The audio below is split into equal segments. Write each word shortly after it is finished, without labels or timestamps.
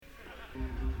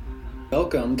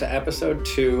Welcome to episode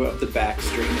 2 of the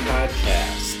Backstream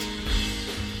Podcast.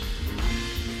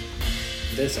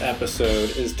 This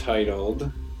episode is titled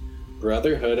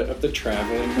Brotherhood of the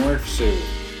Traveling Morph Suit.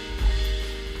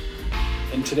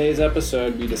 In today's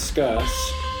episode, we discuss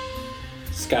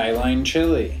Skyline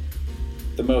Chili,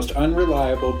 the most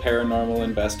unreliable paranormal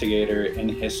investigator in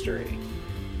history,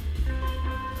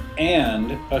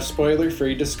 and a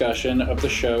spoiler-free discussion of the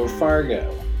show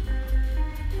Fargo.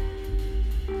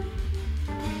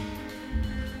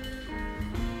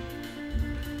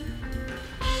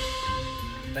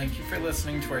 Thank you for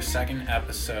listening to our second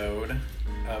episode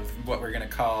of what we're going to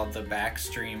call the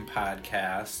Backstream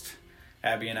Podcast.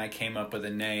 Abby and I came up with a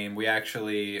name. We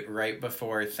actually, right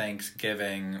before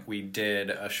Thanksgiving, we did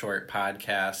a short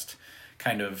podcast,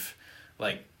 kind of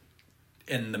like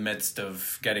in the midst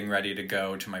of getting ready to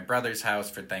go to my brother's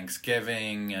house for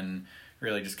Thanksgiving, and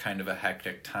really just kind of a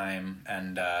hectic time.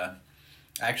 And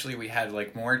actually we had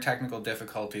like more technical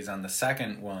difficulties on the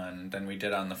second one than we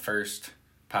did on the first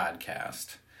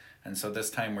podcast. And so this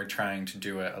time we're trying to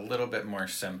do it a little bit more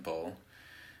simple.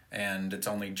 And it's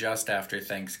only just after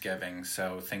Thanksgiving,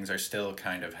 so things are still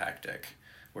kind of hectic.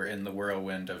 We're in the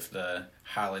whirlwind of the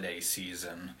holiday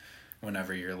season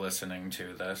whenever you're listening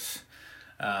to this.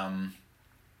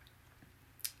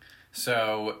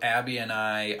 So Abby and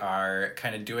I are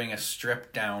kind of doing a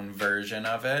stripped down version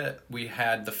of it. We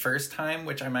had the first time,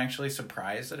 which I'm actually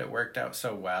surprised that it worked out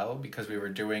so well, because we were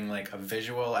doing like a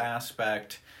visual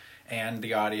aspect and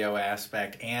the audio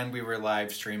aspect, and we were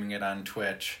live streaming it on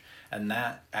Twitch, and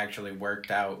that actually worked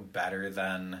out better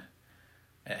than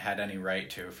it had any right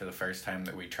to for the first time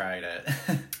that we tried it.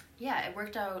 Yeah, it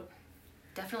worked out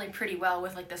definitely pretty well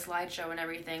with like the slideshow and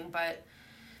everything, but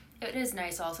it is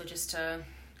nice also just to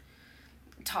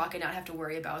talk and not have to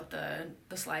worry about the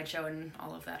slideshow and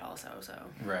all of that also. So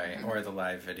right, or the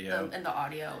live video. And the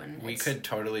audio. And we could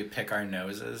totally pick our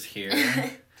noses here.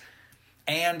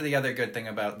 And the other good thing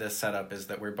about this setup is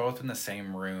that we're both in the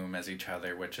same room as each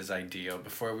other, which is ideal.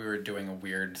 Before we were doing a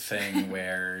weird thing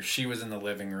where she was in the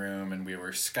living room and we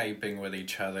were Skyping with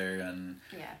each other, and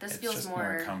yeah, this it's feels just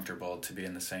more comfortable to be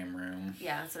in the same room.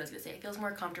 Yeah, that's what I was going to say. It feels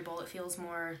more comfortable. It feels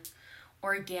more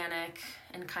organic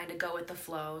and kind of go with the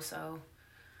flow. So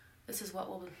this is what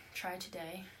we'll try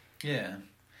today. Yeah.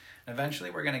 Eventually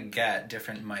we're going to get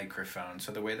different microphones.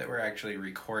 So the way that we're actually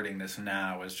recording this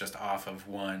now is just off of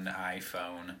one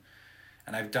iPhone.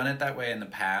 And I've done it that way in the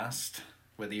past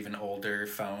with even older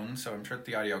phones. So I'm sure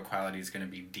the audio quality is going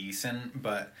to be decent.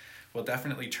 But we'll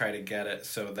definitely try to get it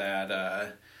so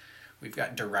that we've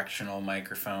got directional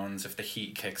microphones. If the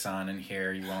heat kicks on in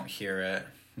here, you won't hear it.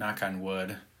 Knock on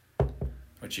wood,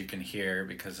 which you can hear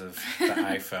because of the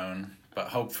iPhone. But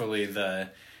hopefully the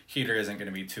heater isn't going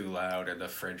to be too loud, or the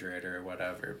refrigerator or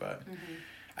whatever. But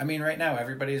I mean, right now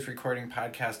everybody's recording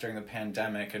podcasts during the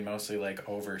pandemic and mostly like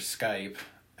over Skype.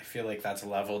 I feel like that's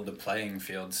leveled the playing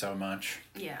field so much.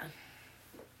 Yeah.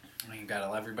 You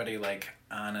got everybody like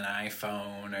on an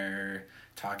iPhone or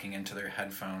talking into their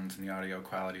headphones, and the audio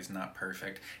quality is not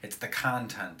perfect. It's the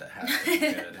content that has to be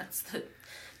good.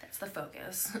 That's the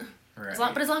focus. Right.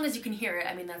 But as long as you can hear it,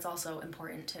 I mean, that's also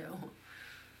important too.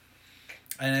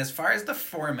 And as far as the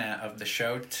format of the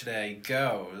show today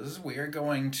goes, we are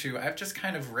going to... I've just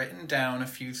kind of written down a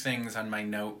few things on my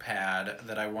notepad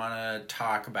that I want to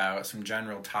talk about, some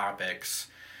general topics.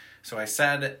 So I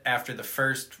said after the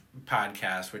first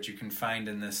podcast, which you can find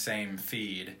in this same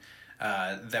feed,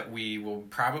 that we will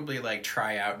probably like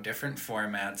try out different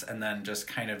formats and then just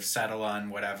kind of settle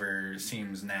on whatever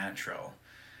seems natural.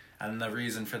 And the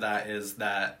reason for that is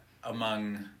that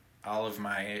among all of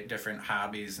my different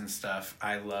hobbies and stuff,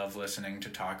 I love listening to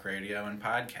talk radio and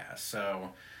podcasts.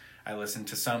 So I listen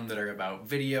to some that are about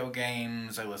video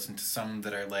games. I listen to some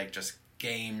that are like just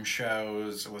game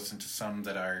shows. I listen to some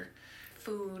that are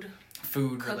food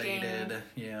related.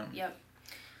 Yeah. Yep.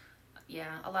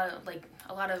 Yeah, a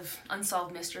lot of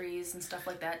unsolved mysteries and stuff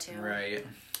like that too. Right.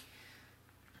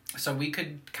 So we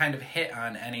could kind of hit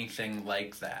on anything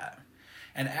like that.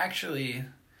 And actually,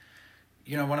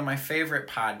 you know, one of my favorite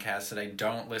podcasts that I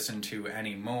don't listen to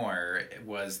anymore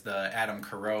was the Adam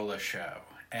Carolla show.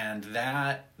 And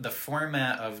the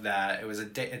format of that,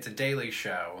 it's a daily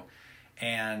show,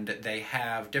 and they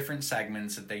have different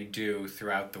segments that they do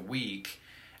throughout the week,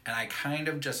 and I kind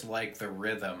of just like the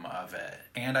rhythm of it.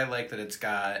 And I like that it's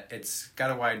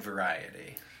got a wide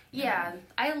variety. Yeah,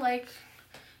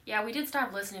 we did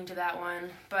stop listening to that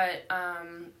one, but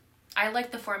I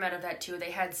like the format of that too.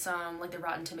 They had some like the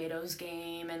Rotten Tomatoes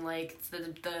game and like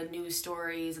the news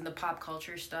stories and the pop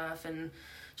culture stuff, and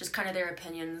just kind of their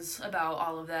opinions about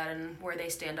all of that and where they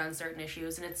stand on certain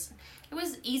issues. And it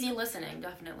was easy listening,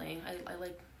 definitely. I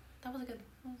like, that was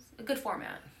a good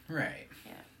format. Right.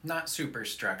 Yeah. Not super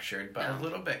structured, but No. a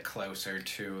little bit closer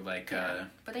to like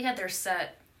But they had their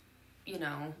set,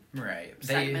 right.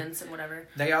 segments and whatever.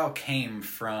 They all came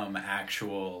from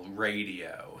actual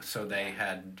radio, so they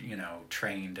had,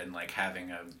 trained in like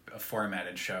having a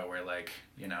formatted show where like,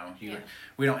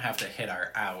 we don't have to hit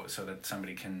our out so that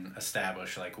somebody can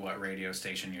establish like what radio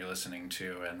station you're listening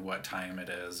to and what time it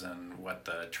is and what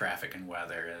the traffic and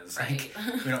weather is. Right.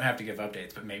 Like, we don't have to give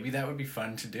updates, but maybe that would be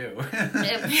fun to do.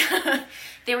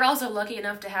 They were also lucky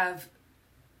enough to have,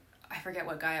 I forget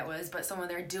what guy it was, but someone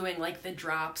there doing like the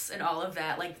drops and all of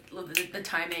that, like the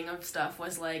timing of stuff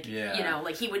was like,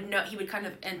 like he would kind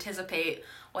of anticipate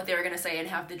what they were going to say and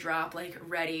have the drop like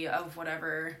ready of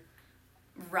whatever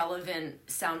relevant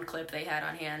sound clip they had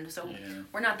on hand. So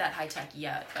we're not that high tech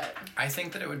yet, but I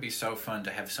think that it would be so fun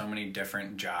to have so many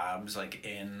different jobs like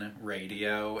in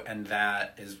radio, and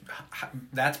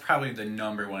that's probably the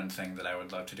number one thing that I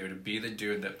would love to do, to be the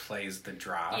dude that plays the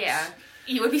drops. Yeah,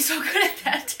 you would be so good at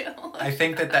that too. I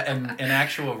think that in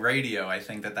actual radio, I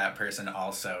think that person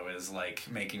also is like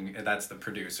that's the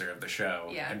producer of the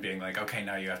show and being like, okay,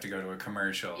 now you have to go to a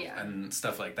commercial and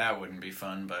stuff like that wouldn't be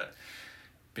fun, but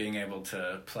being able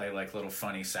to play like little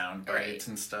funny sound bites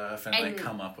and stuff and like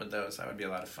come up with those, that would be a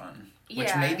lot of fun.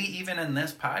 Which maybe even in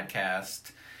this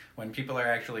podcast, when people are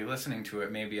actually listening to it,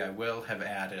 maybe I will have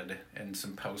added in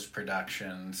some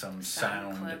post-production, some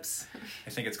sound clips. I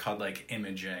think it's called like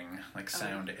imaging, like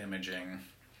sound imaging.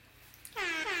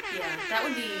 Yeah, that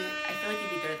would be, I feel like you'd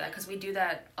be good at that, because we do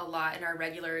that a lot in our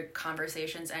regular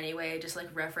conversations anyway, just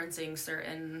like referencing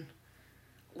certain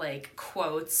like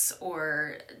quotes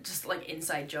or just like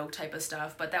inside joke type of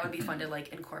stuff, but that would be fun to like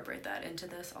incorporate that into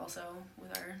this also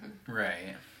with our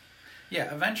right.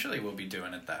 Yeah, eventually we'll be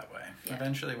doing it that way.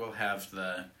 Eventually we'll have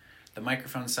the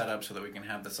microphone set up so that we can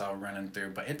have this all running through,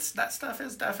 but that stuff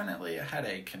is definitely a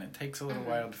headache and it takes a little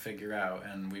while to figure out,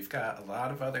 and we've got a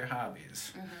lot of other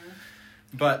hobbies.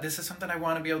 But this is something I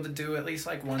want to be able to do at least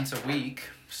like once a week,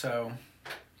 so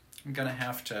I'm gonna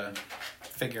have to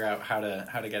figure out how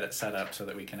to get it set up so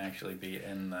that we can actually be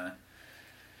in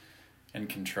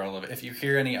control of it. If you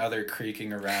hear any other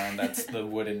creaking around, that's the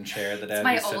wooden chair that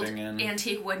Abby's sitting in. My old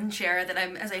antique wooden chair that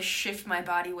as I shift my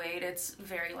body weight, it's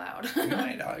very loud.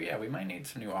 we might need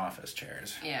some new office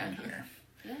chairs in here.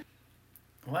 Yeah.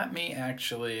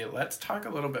 Let's talk a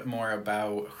little bit more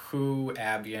about who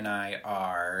Abby and I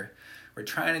are. We're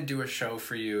trying to do a show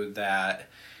for you that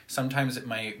sometimes it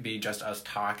might be just us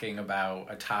talking about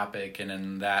a topic, and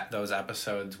in those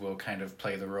episodes we'll kind of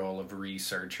play the role of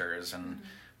researchers, and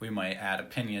we might add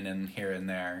opinion in here and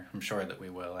there. I'm sure that we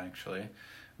will, actually.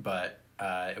 But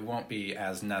it won't be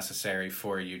as necessary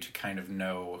for you to kind of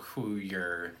know who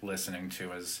you're listening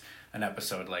to as an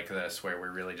episode like this, where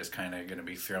we're really just kind of going to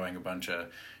be throwing a bunch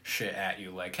of shit at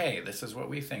you like, hey, this is what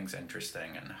we think's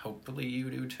interesting, and hopefully you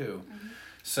do too.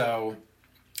 So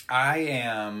I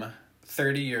am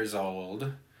 30 years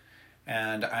old,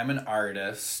 and I'm an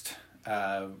artist.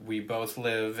 We both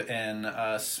live in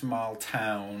a small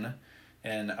town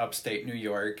in upstate New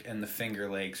York in the Finger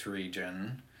Lakes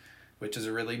region, which is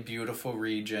a really beautiful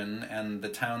region, and the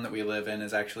town that we live in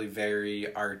is actually very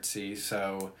artsy,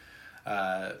 so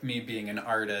me being an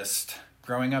artist,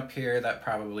 growing up here, that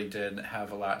probably did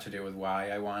have a lot to do with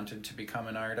why I wanted to become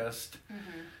an artist.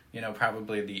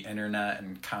 Probably the internet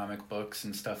and comic books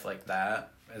and stuff like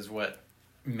that is what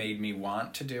made me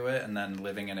want to do it, and then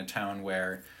living in a town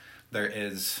where there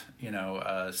is,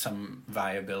 some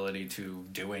viability to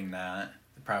doing that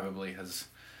probably has,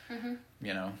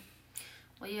 Well,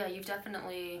 yeah, you've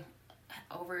definitely,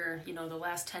 over, the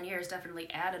last 10 years, definitely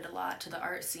added a lot to the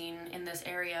art scene in this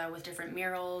area with different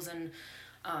murals and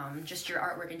just your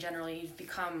artwork in general. You've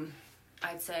become,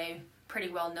 I'd say, pretty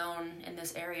well known in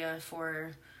this area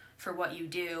for what you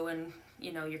do, and,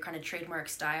 your kind of trademark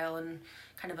style and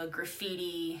kind of a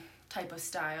graffiti type of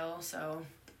style, so.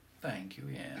 Thank you,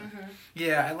 yeah.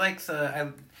 Yeah, I like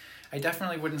I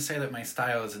definitely wouldn't say that my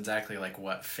style is exactly like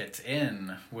what fits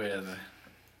in with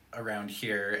around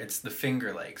here. It's the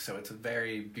Finger Lakes, so it's a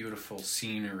very beautiful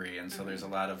scenery, and so there's a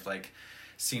lot of like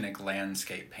scenic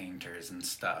landscape painters and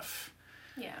stuff.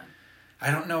 Yeah.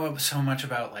 I don't know so much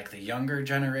about like the younger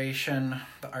generation,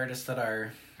 the artists that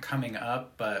are coming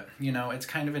up, but it's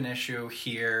kind of an issue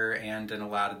here and in a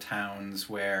lot of towns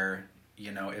where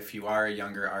if you are a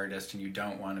younger artist and you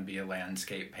don't want to be a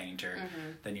landscape painter,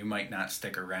 then you might not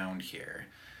stick around here.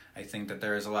 I think that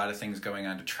there is a lot of things going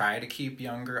on to try to keep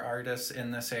younger artists in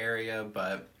this area,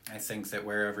 but I think that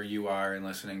wherever you are and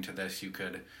listening to this, you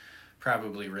could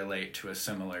probably relate to a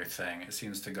similar thing. It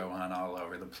seems to go on all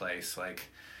over the place. Like,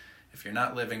 if you're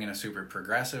not living in a super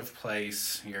progressive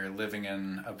place, you're living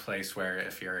in a place where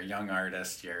if you're a young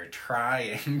artist, you're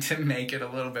trying to make it a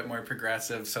little bit more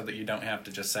progressive so that you don't have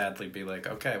to just sadly be like,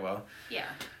 okay, well, yeah,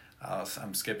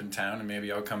 I'm skipping town and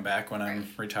maybe I'll come back when I'm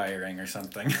retiring or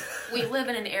something. We live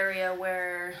in an area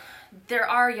where there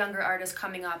are younger artists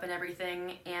coming up and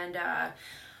everything, and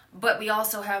but we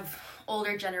also have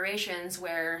older generations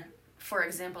where, for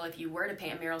example, if you were to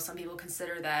paint a mural, some people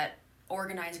consider that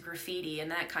organized graffiti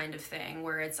and that kind of thing,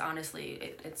 where it's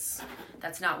honestly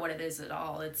that's not what it is at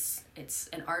all. It's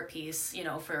an art piece, you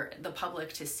know, for the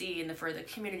public to see and for the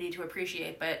community to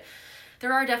appreciate. But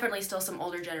there are definitely still some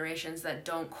older generations that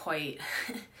don't quite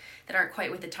that aren't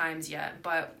quite with the times yet.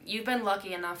 But you've been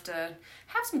lucky enough to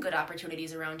have some good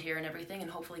opportunities around here and everything, and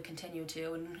hopefully continue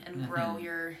to and grow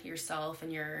yourself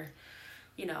and your,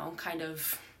 you know, kind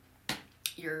of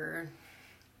your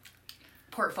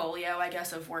portfolio, I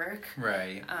guess, of work.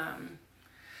 Right.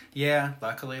 Yeah,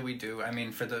 luckily we do. I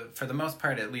mean, for the most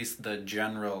part, at least the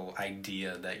general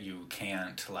idea that you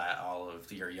can't let all of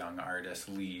your young artists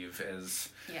leave is,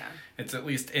 it's at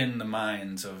least in the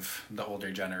minds of the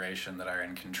older generation that are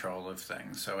in control of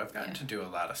things. So I've gotten to do a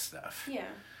lot of stuff. Yeah.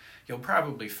 You'll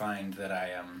probably find that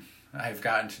I've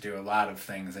gotten to do a lot of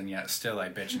things, and yet still I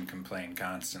bitch and complain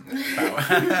constantly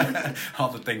about all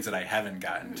the things that I haven't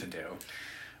gotten to do.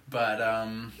 But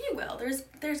you will.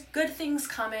 There's good things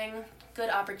coming, good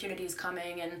opportunities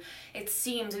coming, and it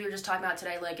seems, we were just talking about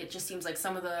today, like it just seems like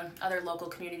some of the other local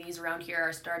communities around here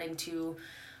are starting to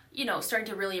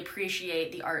really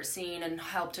appreciate the art scene and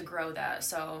help to grow that.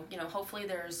 So, you know, hopefully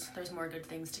there's more good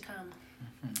things to come.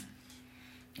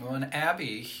 Mm-hmm. Well, and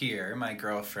Abby here, my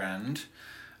girlfriend,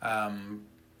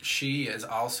 she is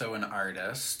also an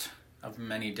artist of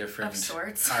many different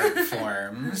art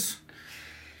forms.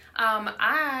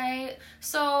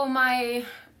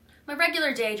 My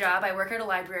regular day job, I work at a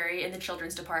library in the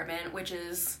children's department, which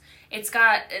is, it's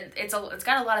got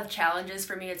a lot of challenges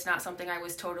for me. It's not something I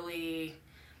was totally,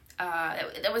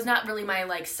 that was not really my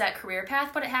like set career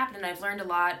path, but it happened, and I've learned a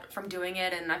lot from doing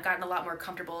it, and I've gotten a lot more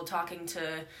comfortable talking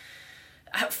to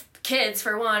kids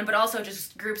for one, but also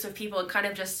just groups of people, and kind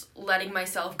of just letting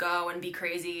myself go and be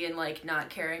crazy and like not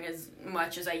caring as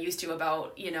much as I used to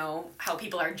about, you know, how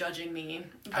people are judging me.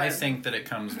 But I think that it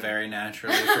comes very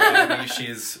naturally for Abby.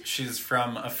 She's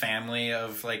from a family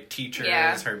of like teachers.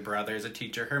 Yeah. Her brother's a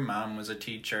teacher. Her mom was a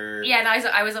teacher. Yeah, and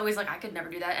I was always like, I could never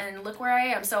do that, and look where I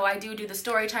am. So I do the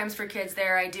story times for kids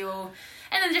there. I do.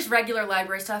 And then just regular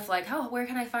library stuff like, oh, where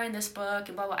can I find this book?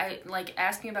 And blah, blah.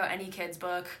 Ask me about any kid's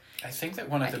book. I think that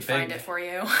one of the find it for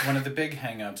you. One of the big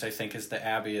hang-ups, I think, is that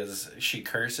Abby she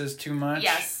curses too much.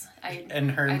 Yes, in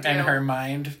her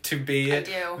mind to be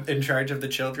in charge of the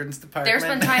children's department. There's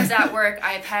been times at work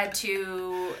I've had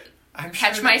to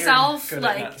catch myself. You're good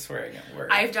at not swearing at work.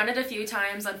 I've done it a few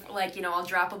times. Like, you know, I'll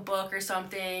drop a book or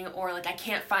something, or like I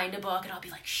can't find a book, and I'll be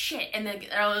like, shit, and then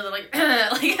I'll like,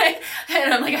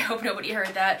 and I'm like, I hope nobody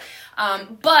heard that.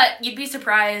 But you'd be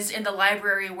surprised, in the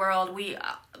library world,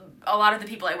 a lot of the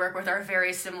people I work with are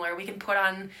very similar. We can put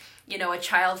on, you know, a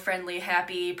child-friendly,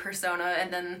 happy persona,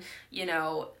 and then, you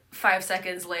know, 5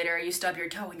 seconds later you stub your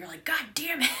toe and you're like, God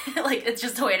damn it. Like, it's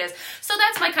just the way it is. So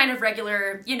that's my kind of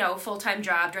regular, you know, full-time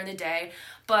job during the day.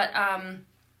 But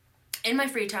in my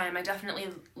free time, I definitely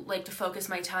like to focus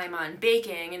my time on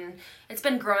baking, and it's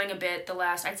been growing a bit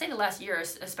I'd say the last year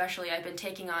especially. I've been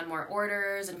taking on more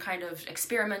orders and kind of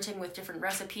experimenting with different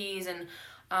recipes, and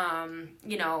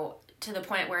you know, to the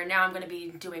point where now I'm going to be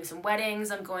doing some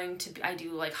weddings. I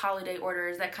do like holiday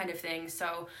orders, that kind of thing.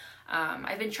 So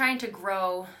I've been trying to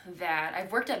grow that.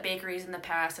 I've worked at bakeries in the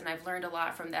past, and I've learned a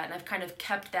lot from that, and I've kind of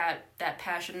kept that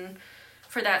passion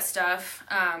for that stuff.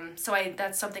 So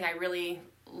that's something I really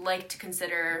like to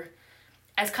consider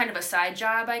as kind of a side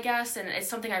job, I guess, and it's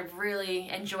something I really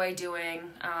enjoy doing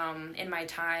in my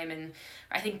time, and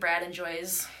I think Brad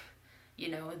enjoys, you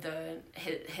know,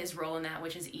 his role in that,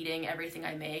 which is eating everything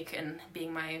I make and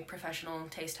being my professional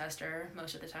taste tester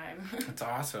most of the time. That's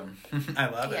awesome. I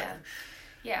love it.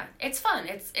 Yeah, it's fun.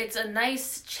 It's a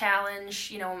nice challenge.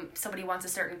 You know, somebody wants a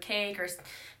certain cake or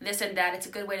this and that. It's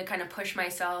a good way to kind of push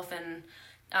myself and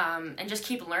just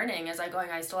keep learning as I go.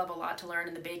 I still have a lot to learn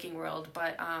in the baking world,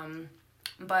 but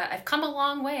I've come a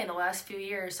long way in the last few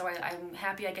years, so I'm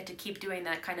happy I get to keep doing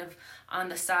that kind of on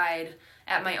the side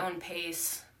at my own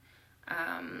pace.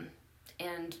 And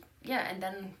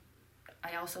then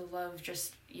I also love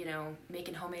just, you know,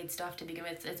 making homemade stuff to begin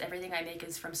with. It's everything I make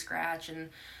is from scratch, and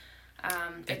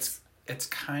it's It's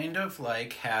kind of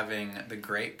like having the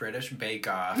Great British Bake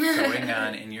Off going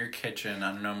on in your kitchen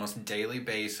on an almost daily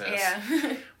basis.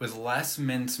 Yeah. With less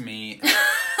mincemeat.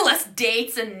 Less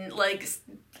dates and, like,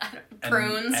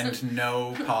 prunes. And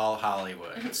no Paul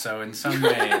Hollywood. So in some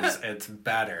ways, it's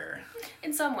better.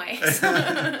 In some ways.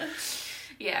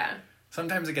 Yeah.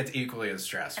 Sometimes it gets equally as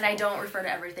stressful. And I don't refer to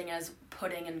everything as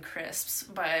pudding and crisps,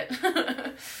 but...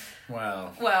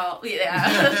 Well,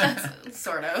 yeah, that's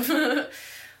sort of.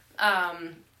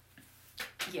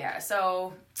 Yeah,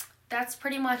 so that's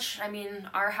pretty much, I mean,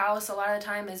 our house a lot of the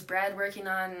time is Brad working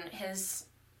on his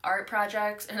art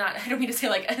projects, and I don't mean to say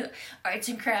like arts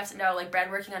and crafts, no, like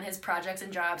Brad working on his projects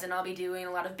and jobs, and I'll be doing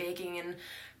a lot of baking and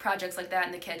projects like that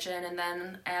in the kitchen, and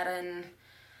then add in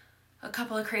a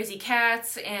couple of crazy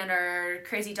cats and our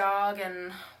crazy dog,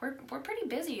 and we're pretty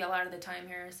busy a lot of the time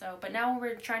here. So, but now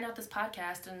we're trying out this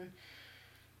podcast and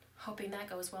hoping that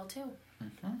goes well too.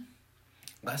 Mm-hmm.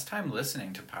 Less time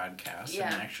listening to podcasts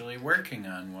Yeah. and actually working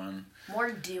on one.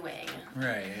 More doing.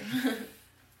 Right.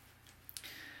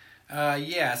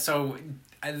 Yeah. So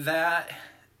that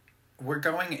we're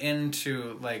going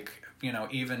into like, you know,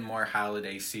 even more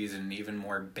holiday season, even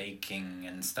more baking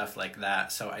and stuff like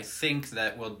that. So I think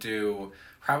that we'll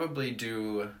probably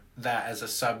do that as a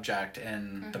subject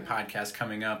in the podcast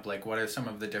coming up. Like, what are some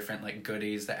of the different like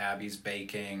goodies that Abby's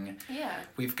baking? Yeah.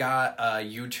 We've got a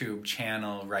YouTube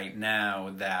channel right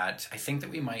now that I think that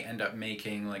we might end up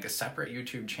making like a separate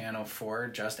YouTube channel for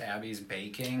just Abby's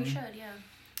baking. We should, yeah.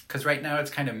 Because right now it's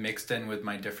kind of mixed in with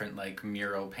my different like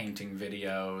mural painting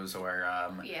videos or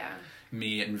Yeah.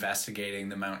 me investigating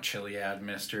the Mount Chiliad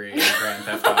mystery in Grand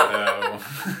Theft Auto.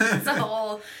 It's a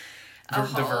whole...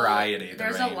 the variety.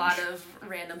 There's range. a lot of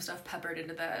random stuff peppered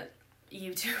into that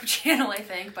YouTube channel, I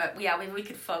think. But yeah, we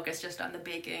could focus just on the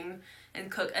baking and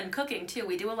cooking too.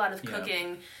 We do a lot of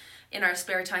cooking in our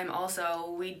spare time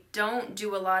also. We don't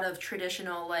do a lot of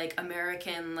traditional like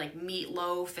American like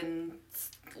meatloaf and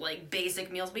like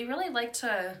basic meals. We really like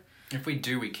to... If we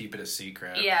do, we keep it a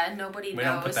secret. Yeah, nobody knows. We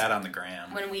don't put that on the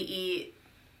gram. When we eat,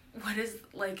 what is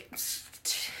like...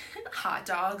 hot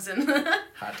dogs and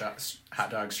hot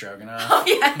dog stroganoff. Oh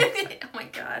yeah. Oh my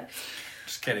god.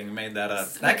 Just kidding, made that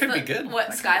up. That could be good. What,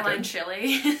 that Skyline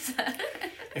Chili?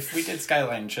 If we did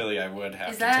Skyline Chili, I would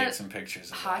have to take some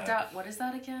pictures of hot that. dog. What is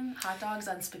that again? Hot dogs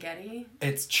on spaghetti?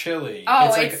 It's chili.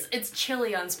 Oh, it's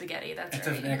chili on spaghetti. That's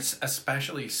right. It's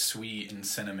especially sweet and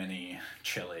cinnamony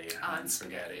chili on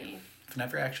spaghetti. I've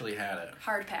never actually had it.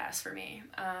 Hard pass for me.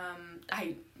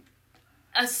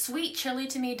 A sweet chili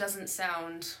to me doesn't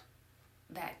sound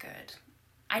that good.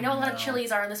 I know a lot of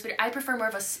chilies are on this video. I prefer more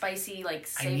of a spicy, like,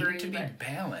 savory. I need it to be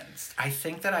balanced. I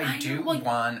think that I do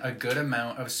want a good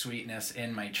amount of sweetness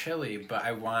in my chili, but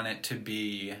I want it to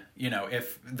be, you know,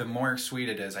 if the more sweet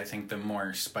it is, I think the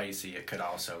more spicy it could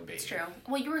also be. It's true.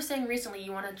 Well, you were saying recently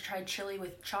you wanted to try chili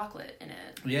with chocolate in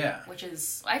it. Yeah. Which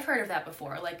is, I've heard of that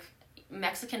before. Like,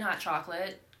 Mexican hot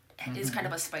chocolate is kind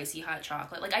of a spicy hot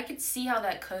chocolate. Like, I could see how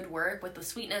that could work with the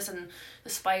sweetness and the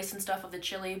spice and stuff of the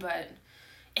chili, but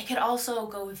it could also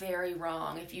go very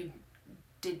wrong if you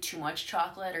did too much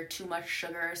chocolate or too much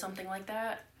sugar or something like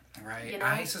that. Right. You know?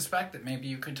 I suspect that maybe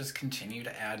you could just continue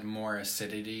to add more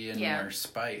acidity and more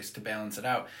spice to balance it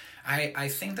out. I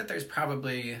think that there's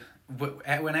probably...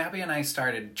 When Abby and I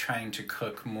started trying to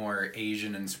cook more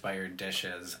Asian-inspired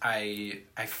dishes, I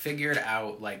figured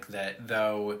out, like, that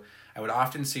though I would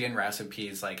often see in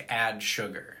recipes, like, add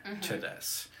sugar to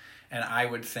this. And I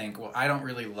would think, well, I don't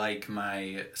really like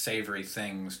my savory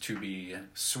things to be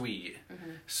sweet,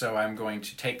 so I'm going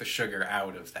to take the sugar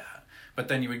out of that. But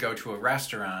then you would go to a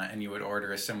restaurant and you would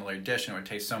order a similar dish and it would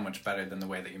taste so much better than the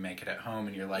way that you make it at home,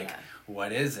 and you're like,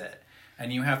 what is it?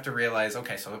 And you have to realize,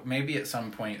 okay, so maybe at some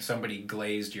point somebody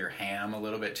glazed your ham a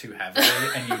little bit too heavily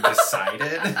and you decided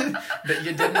that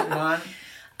you didn't want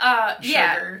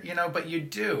sugar, you know, but you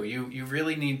do. You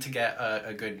really need to get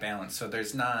a good balance. So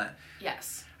there's not...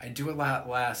 Yes. I do a lot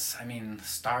less. I mean,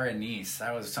 star anise,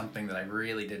 that was something that I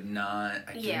really did not...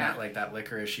 I do not like that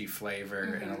licoricey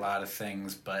flavor in a lot of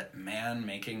things, but man,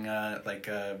 making a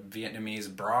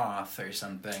Vietnamese broth or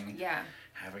something... Yeah.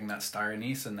 Having that star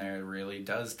anise in there really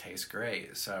does taste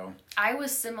great, so... I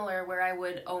was similar where I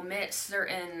would omit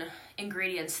certain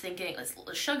ingredients thinking...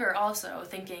 Sugar also,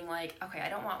 thinking like, okay, I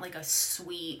don't want like a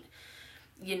sweet,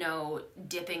 you know,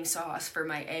 dipping sauce for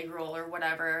my egg roll or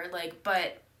whatever. Like,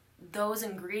 but those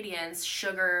ingredients,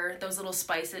 sugar, those little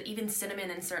spices, even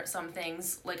cinnamon in some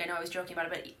things, like I know I was joking about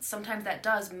it, but sometimes that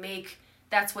does make...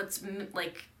 That's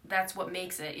what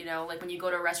makes it, you know? Like when you go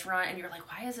to a restaurant and you're like,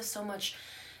 why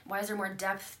is there more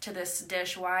depth to this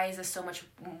dish? Why is this so much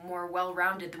more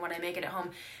well-rounded than when I make it at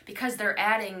home? Because they're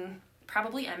adding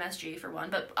probably MSG for one,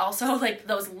 but also like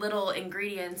those little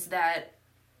ingredients that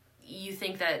you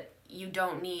think that you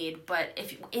don't need, but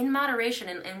if in moderation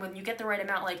and when you get the right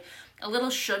amount, like a little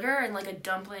sugar and like a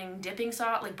dumpling dipping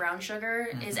sauce, like brown sugar,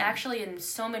 is actually in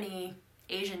so many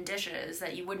Asian dishes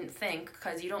that you wouldn't think,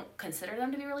 because you don't consider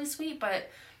them to be really sweet, but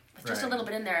with just a little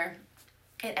bit in there,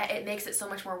 it makes it so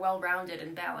much more well-rounded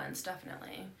and balanced,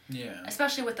 definitely. Yeah.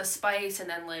 Especially with the spice and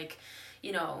then like,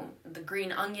 you know, the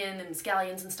green onion and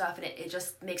scallions and stuff, and it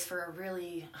just makes for a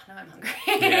really, oh, now I'm hungry.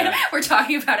 Yeah. We're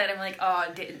talking about it, I'm like, oh,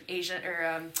 Asian,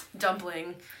 or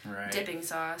dumpling dipping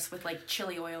sauce with like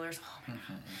chili oil or something.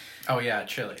 Oh yeah,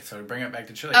 chili. So to bring it back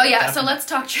to chili. Oh yeah, so let's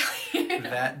talk chili.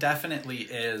 That definitely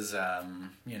is,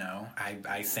 you know,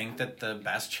 I think that the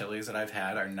best chilies that I've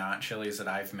had are not chilies that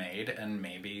I've made, and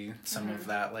maybe some of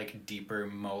that like deeper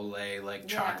mole, like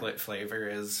chocolate flavor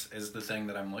is the thing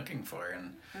that I'm looking for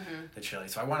in the chili.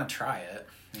 So I want to try it,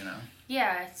 you know.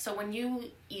 Yeah, so when you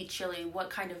eat chili, what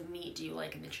kind of meat do you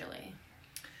like in the chili?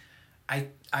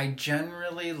 I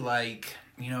generally like,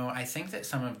 you know, I think that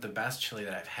some of the best chili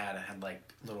that I've had like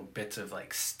little bits of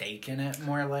like steak in it,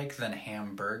 more like than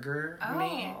hamburger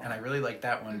meat, and I really like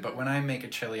that one. But when I make a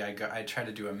chili, I try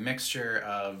to do a mixture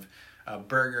of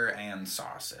burger and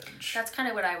sausage. That's kind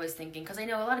of what I was thinking, because I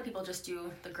know a lot of people just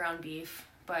do the ground beef,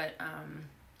 but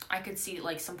I could see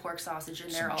like some pork sausage in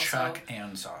there also. Some chuck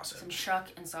and sausage. Some chuck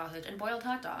and sausage and boiled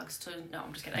hot dogs. No,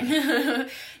 I'm just kidding.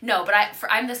 No, but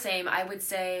I'm the same. I would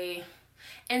say,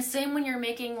 and same when you're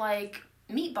making like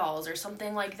meatballs or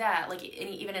something like that, like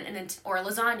or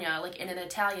lasagna, like in an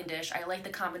Italian dish. I like the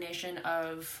combination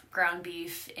of ground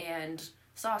beef and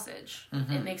sausage.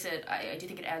 It makes it. I do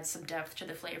think it adds some depth to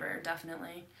the flavor,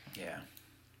 definitely.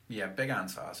 Yeah, big on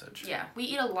sausage. Yeah, we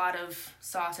eat a lot of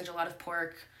sausage, a lot of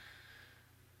pork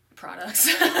products.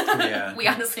 Yeah, we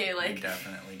honestly like. We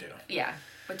definitely do. Yeah,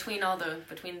 between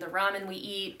the ramen we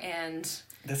eat and.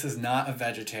 This is not a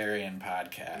vegetarian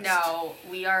podcast. No,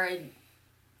 we are a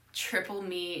triple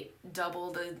meat,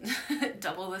 double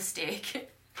the steak.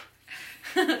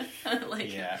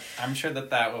 Yeah, I'm sure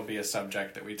that will be a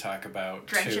subject that we talk about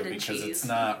too, because cheese.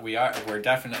 we're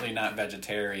definitely not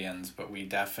vegetarians, but we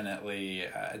definitely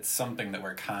it's something that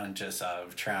we're conscious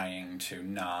of, trying to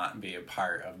not be a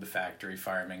part of the factory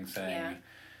farming thing. Yeah.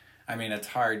 I mean, it's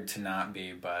hard to not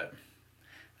be, but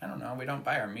I don't know, we don't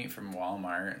buy our meat from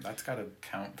Walmart. That's got to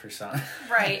count for something.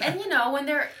 Right. And you know,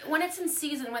 when it's in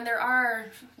season, when there are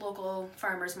local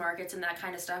farmers markets and that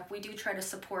kind of stuff, we do try to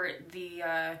support the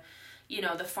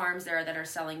the farms there that are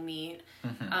selling meat.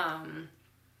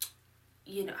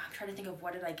 You know, I'm trying to think of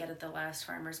what did I get at the last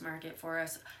farmers market for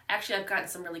us. Actually, I've gotten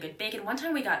some really good bacon. One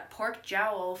time we got pork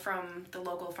jowl from the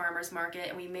local farmers market,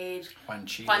 and we made Juan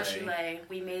Chile.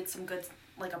 We made some good,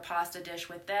 like a pasta dish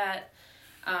with that.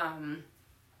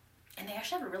 And they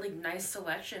actually have a really nice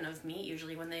selection of meat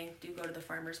usually when they do go to the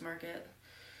farmer's market.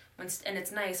 And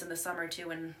it's nice in the summer too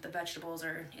when the vegetables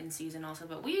are in season also.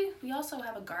 But we also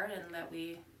have a garden that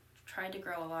we tried to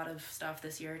grow a lot of stuff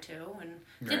this year too, and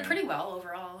did pretty well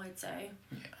overall, I'd say.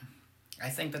 Yeah. I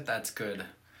think that's good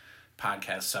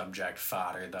podcast subject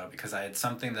fodder though, because it's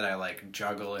something that I like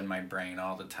juggle in my brain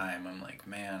all the time. I'm like,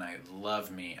 man, I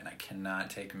love meat and I cannot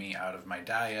take meat out of my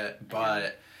diet,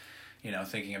 but you know,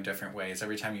 thinking of different ways.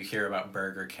 Every time you hear about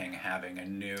Burger King having a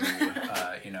new,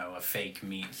 a fake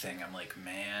meat thing, I'm like,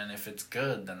 man, if it's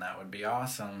good, then that would be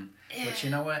awesome. But you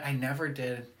know what? I never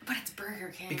did. But it's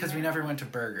Burger King. Because we never went to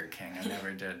Burger King. I never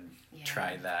did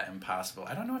try that. Impossible.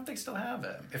 I don't know if they still have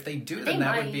it. If they do, then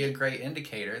that would be a great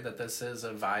indicator that this is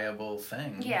a viable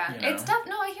thing. Yeah, you know? It's tough.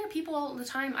 No, I hear people all the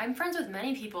time. I'm friends with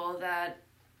many people that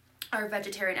are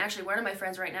vegetarian. Actually, one of my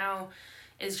friends right now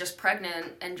is just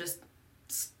pregnant and just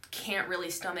can't really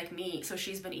stomach meat, so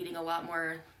she's been eating a lot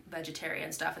more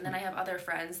vegetarian stuff. And then I have other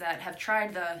friends that have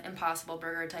tried the Impossible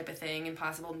Burger type of thing,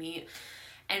 Impossible Meat,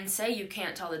 and say you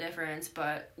can't tell the difference.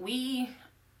 But we,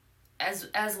 as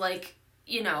like,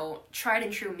 you know, tried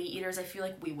and true meat eaters, I feel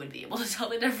like we would be able to tell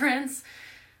the difference.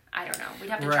 I don't know. We'd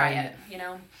have to try it, you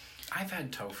know. I've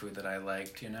had tofu that I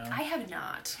liked, you know. I have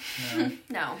not.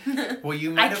 No. No. Well,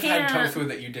 you might have had tofu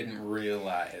that you didn't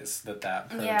realize that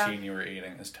protein you were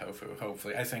eating is tofu.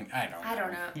 Hopefully, I don't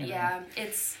know. You know? Yeah,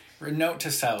 it's. Note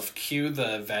to self: cue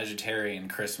the vegetarian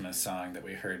Christmas song that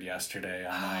we heard yesterday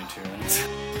on iTunes.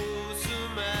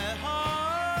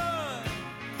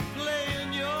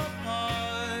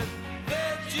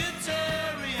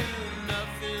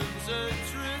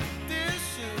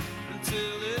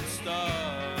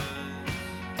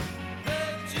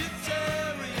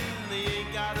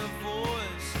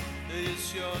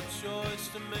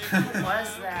 What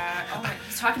was that? Oh my,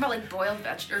 he's talking about like boiled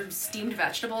or steamed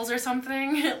vegetables or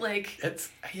something. Like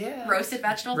roasted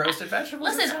vegetables. Roasted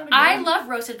vegetables. Listen, I love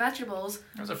roasted vegetables.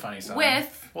 It was a funny song.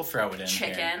 With we'll throw it in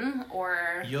chicken here.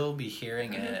 or You'll be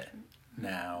hearing it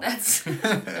now. That's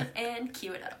and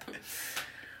cue it up.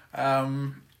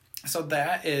 So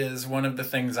that is one of the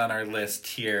things on our list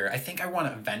here. I think I want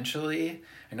to eventually,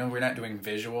 I know we're not doing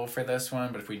visual for this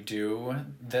one, but if we do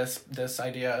this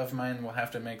idea of mine, we'll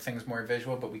have to make things more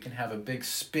visual, but we can have a big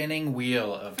spinning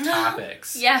wheel of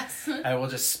topics. Yes. I will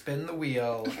just spin the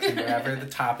wheel, and wherever the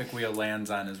topic wheel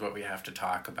lands on is what we have to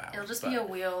talk about. It'll just be a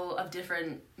wheel of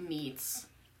different meats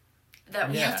that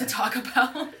we have to talk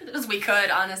about, as we could,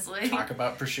 honestly. Talk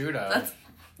about prosciutto.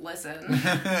 Listen,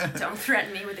 don't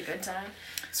threaten me with a good time.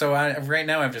 So right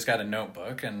now I've just got a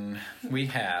notebook, and we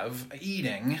have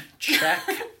eating, check,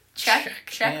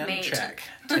 checkmate. Check.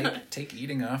 Take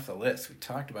eating off the list. We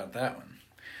talked about that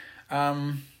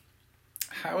one.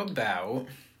 How about,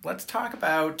 let's talk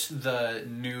about the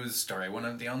news story. One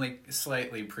of the only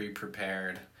slightly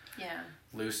pre-prepared. Yeah.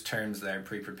 Loose terms there,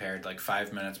 pre-prepared. Like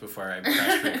 5 minutes before I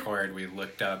pressed record, we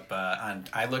looked up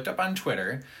I looked up on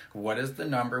Twitter, what is the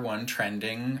number one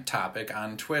trending topic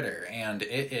on Twitter? And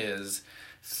it is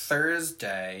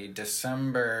Thursday,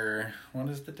 December, what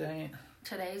is the date?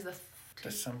 Today's the...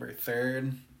 December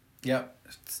 3rd. Yep,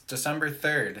 it's December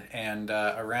 3rd. And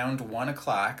around 1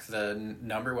 o'clock, the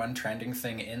number one trending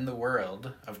thing in the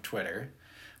world of Twitter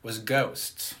was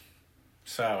ghosts.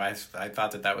 So I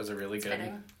thought that was a really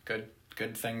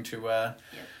good thing to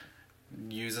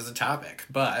use as a topic.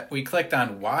 But we clicked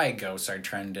on why ghosts are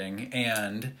trending,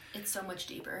 and it's so much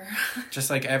deeper. Just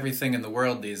like everything in the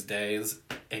world these days,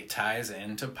 it ties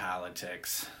into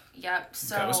politics. Yep.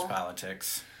 So ghost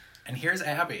politics. And here's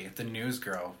Abby, the news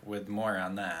girl, with more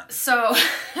on that. So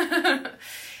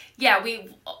yeah, we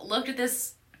looked at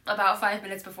this about 5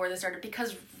 minutes before this started,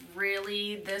 because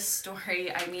really this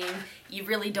story, I mean, you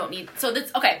really don't need... So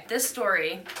this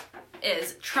story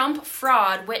is Trump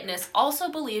fraud witness also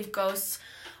believe ghosts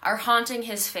are haunting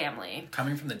his family.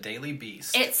 Coming from the Daily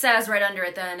Beast. It says right under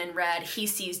it then in red, he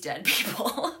sees dead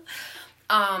people.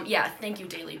 Thank you,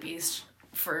 Daily Beast,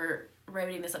 for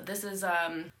writing this up. This is,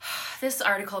 this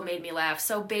article made me laugh.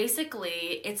 So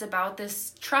basically, it's about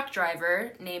this truck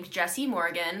driver named Jesse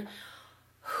Morgan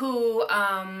who,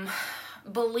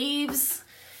 believes...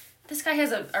 This guy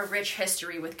has a rich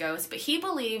history with ghosts, but he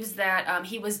believes that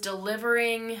he was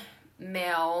delivering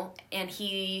mail and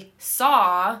he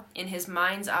saw in his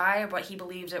mind's eye what he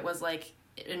believed it was like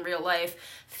in real life,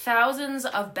 thousands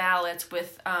of ballots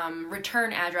with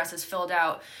return addresses filled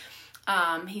out.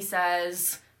 He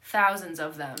says thousands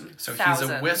of them. So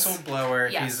thousands. He's a whistleblower.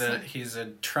 Yes. He's a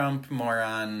Trump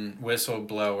moron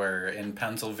whistleblower in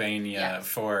Pennsylvania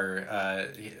for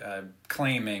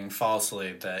claiming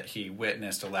falsely that he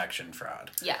witnessed election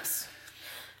fraud. Yes.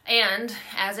 And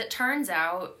as it turns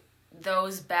out,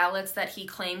 those ballots that he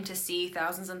claimed to see,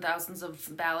 thousands and thousands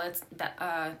of ballots,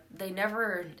 that they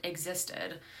never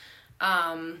existed.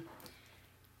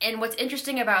 And what's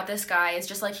interesting about this guy is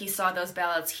just like he saw those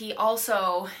ballots, he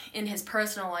also, in his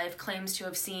personal life, claims to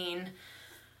have seen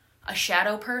a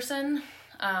shadow person.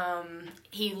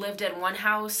 He lived in one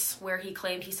house where he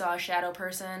claimed he saw a shadow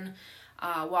person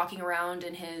walking around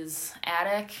in his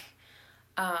attic.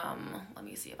 Let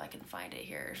me see if I can find it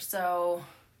here. So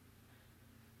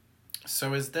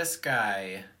is this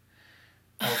guy...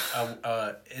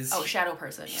 shadow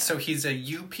person, yeah. So he's a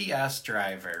UPS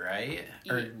driver, right?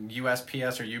 Or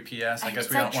USPS or UPS? I guess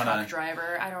we don't want to... truck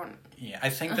driver, I don't... Yeah, I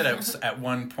think that at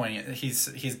one point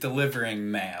he's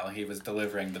delivering mail. He was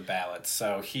delivering the ballots,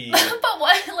 so he... But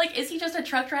what? Like, is he just a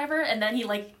truck driver and then he,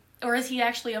 like... Or is he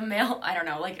actually a mail... I don't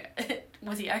know, like...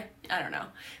 Was he... I don't know.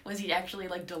 Was he actually,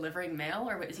 like, delivering mail,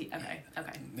 or is he... Okay.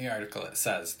 The article, it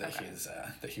says that he's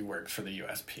that he worked for the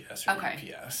USPS or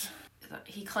UPS.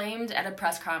 He claimed at a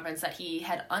press conference that he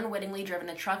had unwittingly driven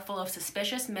a truck full of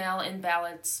suspicious mail-in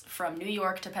ballots from New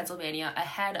York to Pennsylvania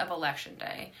ahead of Election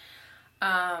Day.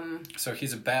 So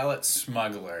he's a ballot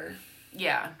smuggler.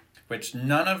 Yeah. Which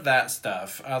none of that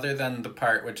stuff, other than the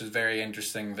part which is very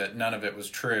interesting that none of it was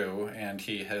true, and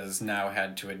he has now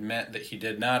had to admit that he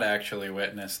did not actually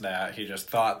witness that. He just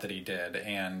thought that he did,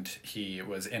 and he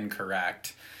was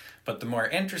incorrect. But the more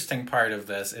interesting part of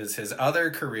this is his other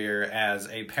career as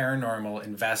a paranormal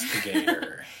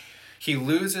investigator. He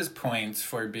loses points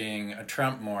for being a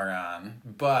Trump moron,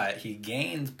 but he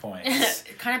gains points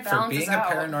for being a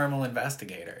paranormal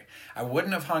investigator. I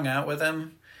wouldn't have hung out with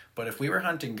him, but if we were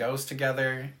hunting ghosts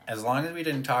together, as long as we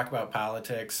didn't talk about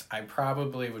politics, I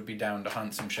probably would be down to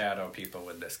hunt some shadow people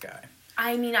with this guy.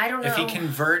 I mean, I don't know. If he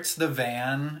converts the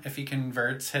van, if he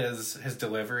converts his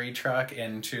delivery truck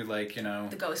into, like, you know...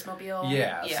 The Ghostmobile?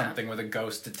 Yeah, something with a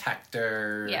ghost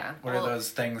detector. Yeah. What are those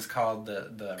things called?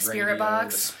 The Spirit radio,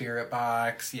 box? The spirit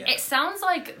box, yeah. It sounds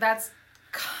like that's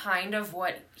kind of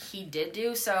what he did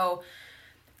do. So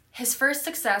his first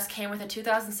success came with a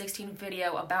 2016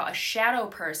 video about a shadow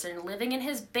person living in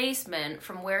his basement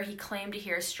from where he claimed to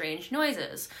hear strange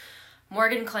noises.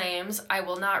 Morgan claims, "I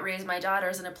will not raise my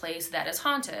daughters in a place that is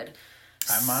haunted."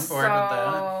 I'm on board with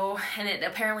that. And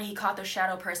apparently he caught the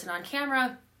shadow person on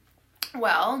camera.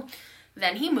 Well,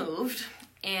 then he moved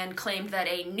and claimed that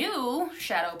a new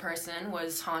shadow person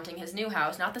was haunting his new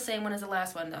house. Not the same one as the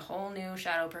last one, the whole new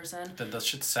shadow person. Did the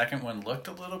second one look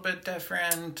a little bit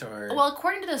different, or...? Well,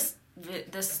 according to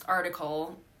this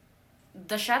article,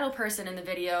 the shadow person in the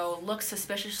video looks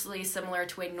suspiciously similar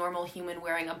to a normal human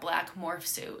wearing a black morph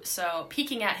suit. So,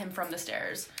 peeking at him from the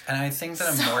stairs. And I think that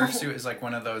a morph suit is like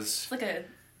one of those...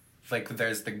 Like,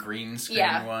 there's the green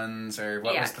screen ones, or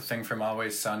what was the thing from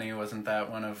Always Sunny? Wasn't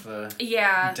that one of the...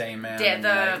 Yeah. Dayman and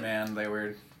Nightman? They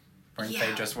weren't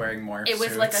they just wearing morph suits? It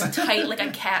was like a tight, like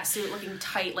a cat suit looking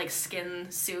tight, like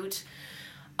skin suit.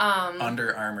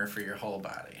 Under Armour for your whole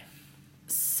body.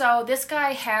 So, this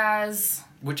guy has...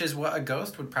 Which is what a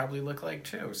ghost would probably look like,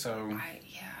 too, so...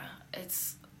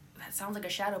 That sounds like a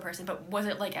shadow person, but was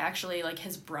it, like, actually, like,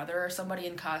 his brother or somebody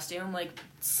in costume, like,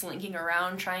 slinking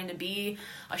around trying to be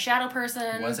a shadow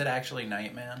person? Was it actually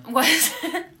Nightman? Was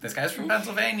This guy's from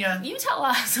Pennsylvania. You tell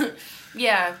us.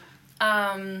 Yeah.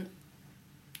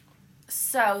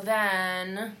 So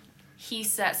then he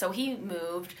said... So he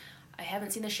moved. I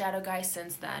haven't seen the shadow guy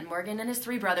since then. Morgan and his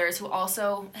 3 brothers, who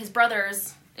also... His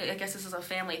brothers... I guess this is a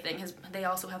family thing. They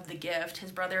also have the gift.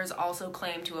 His brothers also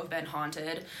claim to have been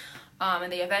haunted.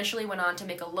 And they eventually went on to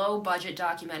make a low-budget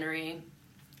documentary.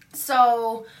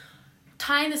 So,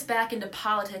 tying this back into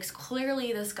politics,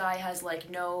 clearly this guy has, like,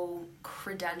 no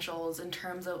credentials in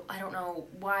terms of... I don't know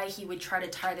why he would try to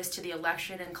tie this to the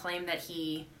election and claim that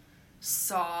he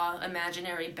saw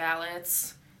imaginary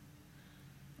ballots.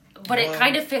 But it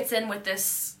kind of fits in with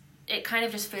this... It kind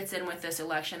of just fits in with this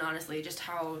election, honestly, just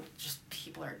how just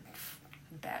people are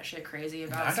batshit crazy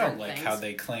about I don't like things. how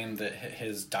they claim that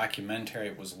his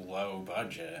documentary was low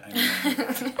budget. I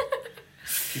mean,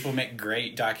 people make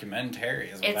great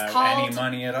documentaries without any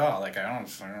money at all. Like, I don't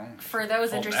for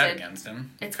those hold interested, that against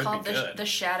him. It's called the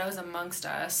Shadows Amongst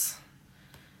Us.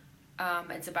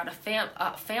 It's about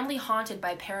a family haunted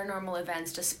by paranormal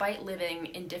events despite living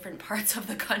in different parts of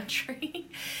the country.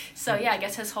 So, yeah, I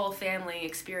guess his whole family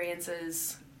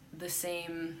experiences the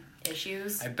same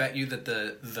issues. I bet you that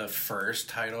the first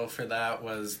title for that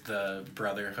was the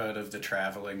Brotherhood of the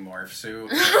Traveling Morph Suit,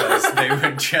 because they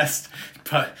would just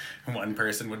put... One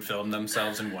person would film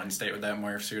themselves in one state with that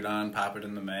morph suit on, pop it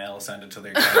in the mail, send it to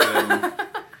their cousin.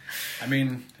 I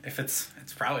mean, if it's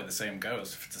probably the same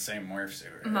ghost, if it's the same morph suit.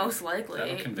 Right? Most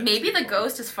likely. Maybe the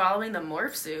ghost is following the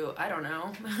morph suit. I don't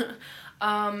know.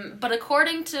 But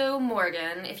according to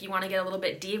Morgan, if you want to get a little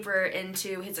bit deeper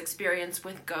into his experience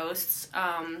with ghosts,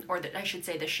 I should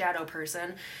say the shadow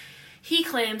person, he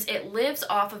claims it lives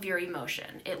off of your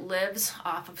emotion. It lives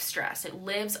off of stress. It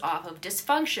lives off of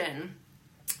dysfunction.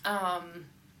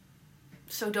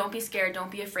 So don't be scared.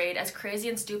 Don't be afraid. As crazy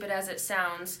and stupid as it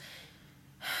sounds...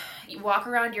 You walk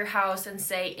around your house and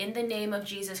say, "In the name of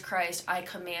Jesus Christ, I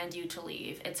command you to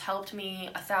leave." It's helped me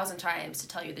 1,000 times, to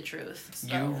tell you the truth.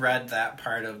 So. You read that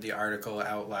part of the article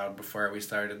out loud before we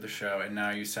started the show, and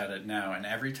now you said it now. And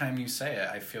every time you say it,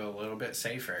 I feel a little bit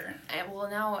safer.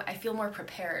 Now I feel more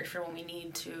prepared for when we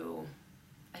need to...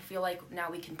 I feel like now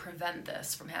we can prevent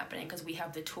this from happening because we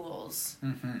have the tools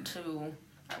to...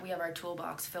 We have our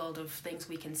toolbox filled of things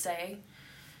we can say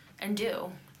and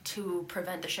do to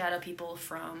prevent the shadow people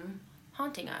from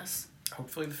haunting us.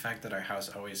 Hopefully the fact that our house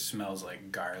always smells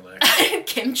like garlic.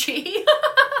 Kimchi.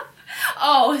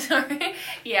 Oh, sorry.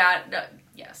 Yeah, no,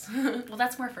 yes. Well,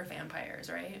 that's more for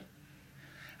vampires, right?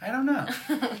 I don't know.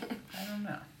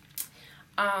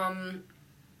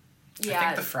 Yeah. I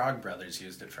think the Frog Brothers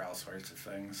used it for all sorts of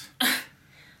things.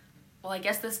 Well, I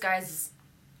guess this guy's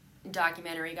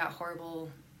documentary got horrible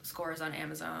scores on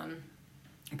Amazon.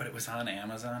 But it was on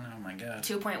Amazon? Oh my god.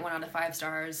 2.1 out of 5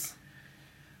 stars.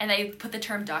 And they put the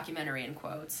term documentary in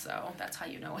quotes, so that's how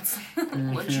you know it's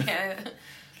legit.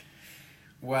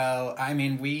 Well, I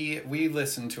mean, we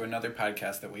listen to another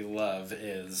podcast that we love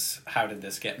is How Did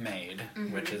This Get Made?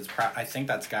 Which is, I think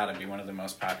that's got to be one of the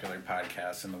most popular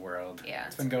podcasts in the world. Yeah.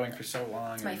 It's been going for so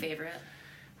long. It's my favorite.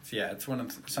 Yeah, it's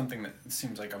something that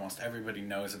seems like almost everybody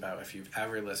knows about if you've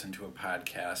ever listened to a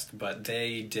podcast. But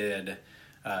they did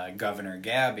Governor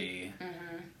Gabby,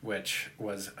 which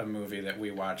was a movie that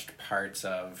we watched parts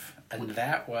of. And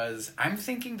that was... I'm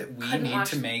thinking that we need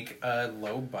to make a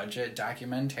low-budget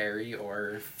documentary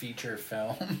or feature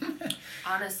film.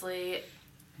 Honestly...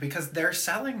 Because they're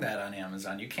selling that on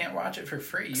Amazon. You can't watch it for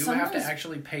free. You have to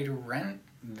actually pay to rent...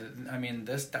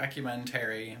 this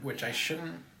documentary, which I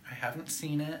haven't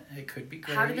seen it. It could be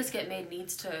great. How Did This Get Made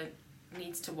needs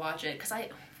to watch it, because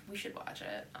we should watch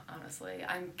it, honestly.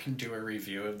 Can do a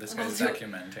review of this guy's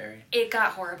documentary. It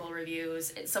got horrible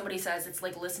reviews. Somebody says it's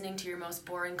like listening to your most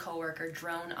boring coworker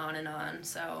drone on and on,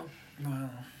 so... Well,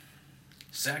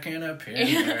 second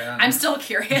opinion. I'm still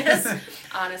curious,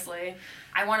 honestly.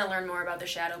 I want to learn more about the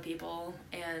shadow people,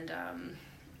 and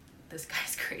this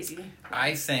guy's crazy.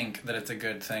 I think that it's a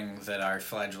good thing that our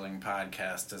fledgling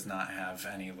podcast does not have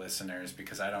any listeners,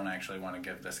 because I don't actually want to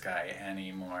give this guy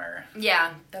any more...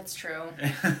 Yeah, that's true.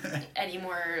 Any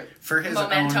more for his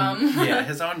momentum.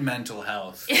 His own mental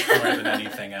health more than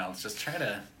anything else. Just try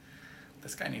to...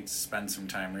 This guy needs to spend some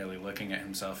time really looking at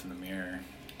himself in the mirror.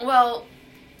 Well...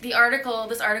 This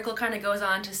article kind of goes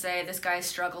on to say this guy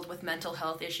struggled with mental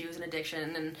health issues and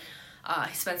addiction, and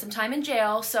he spent some time in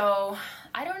jail, so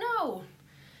I don't know.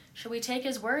 Should we take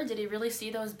his word? Did he really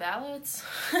see those ballots?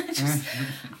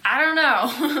 I don't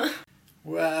know.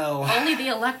 Well... Only the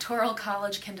Electoral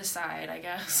College can decide, I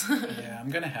guess. Yeah,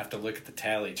 I'm going to have to look at the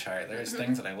tally chart. There's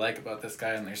things that I like about this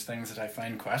guy, and there's things that I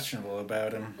find questionable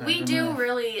about him.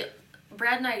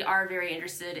 Brad and I are very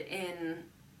interested in...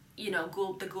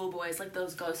 the Ghoul Boys, like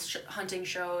those ghost hunting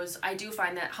shows. I do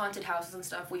find that haunted houses and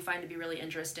stuff we find to be really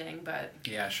interesting, but...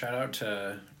 Yeah, shout out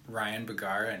to Ryan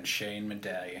Bagara and Shane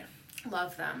Madej.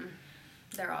 Love them.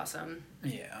 They're awesome.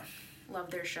 Yeah.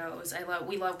 Love their shows.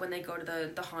 We love when they go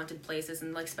to the haunted places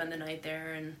and, like, spend the night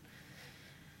there, and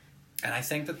I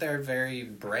think that they're very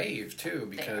brave, too,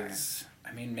 because...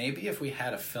 I mean, maybe if we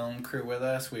had a film crew with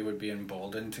us, we would be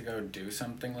emboldened to go do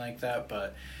something like that.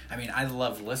 But, I mean, I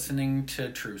love listening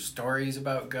to true stories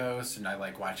about ghosts, and I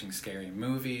like watching scary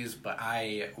movies, but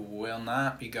I will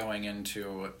not be going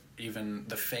into even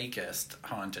the fakest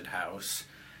haunted house.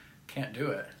 Can't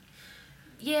do it.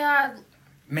 Yeah.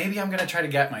 Maybe I'm going to try to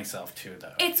get myself to,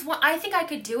 though. I think I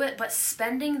could do it, but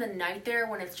spending the night there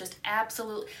when it's just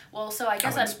absolute... Well, so I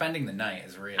guess spending the night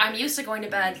is really... I'm used to going to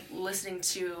bed listening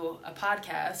to a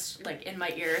podcast, like, in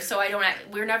my ear, so I don't...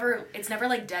 It's never,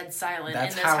 like, dead silent in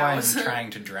this house. That's how I'm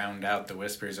trying to drown out the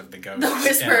whispers of the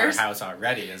ghosts in our house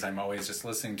already, is I'm always just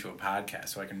listening to a podcast,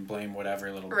 so I can blame whatever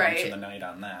little bumps in the night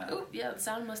on that. Oh, yeah, the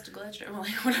sound must have glitched, or,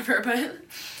 like, whatever,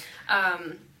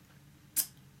 but...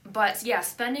 But yeah,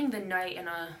 spending the night in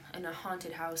a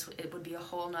haunted house, it would be a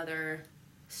whole nother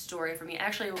story for me.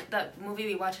 Actually, that movie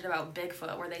we watched about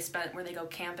Bigfoot, where they go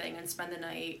camping and spend the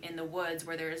night in the woods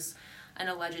where there's an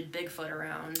alleged Bigfoot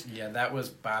around. Yeah, that was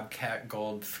Bobcat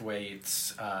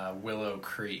Goldthwait's Willow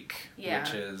Creek,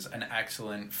 which is an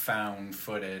excellent found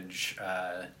footage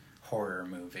horror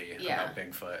movie about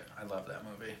Bigfoot. I love that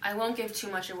movie. I won't give too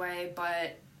much away,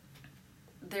 but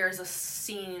there's a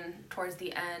scene towards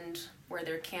the end where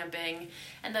they're camping,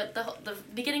 and the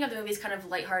beginning of the movie is kind of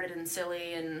lighthearted and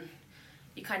silly, and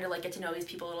you kind of like get to know these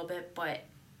people a little bit, but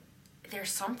there's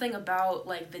something about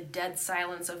like the dead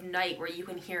silence of night where you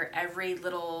can hear every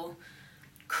little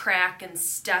crack and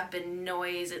step and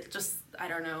noise. It just, I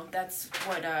don't know, that's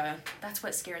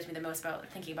what scares me the most about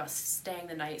thinking about staying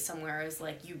the night somewhere, is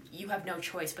like you have no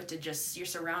choice but to just, you're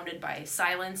surrounded by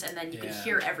silence, and then you can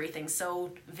hear everything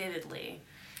so vividly.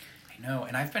 No,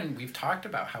 and we've talked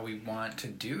about how we want to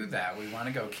do that. We want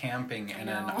to go camping in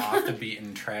an off the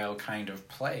beaten trail kind of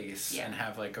place and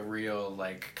have like a real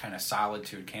like kind of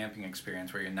solitude camping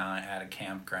experience where you're not at a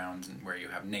campground and where you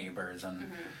have neighbors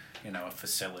and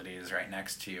facilities right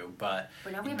next to you. But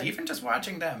even just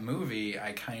watching that movie,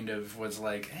 I kind of was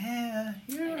like,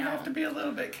 you have to be a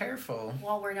little bit careful.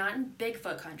 Well, we're not in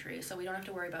Bigfoot country, so we don't have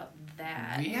to worry about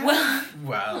that.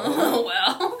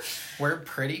 Well, we're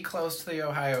pretty close to the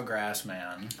Ohio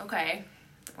Grassman. Okay,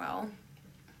 well,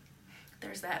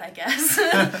 there's that, I guess.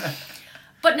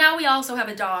 But now we also have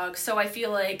a dog, so I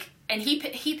feel like, and he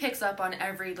picks up on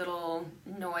every little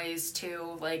noise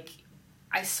too, like,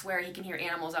 I swear he can hear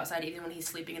animals outside even when he's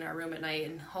sleeping in our room at night,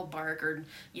 and he'll bark or,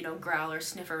 growl or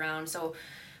sniff around. So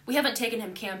we haven't taken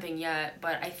him camping yet,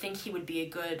 but I think he would be a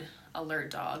good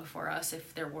alert dog for us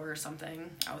if there were something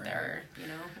out there,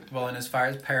 Well, and as far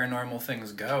as paranormal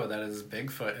things go, that is,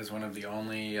 Bigfoot is one of the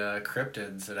only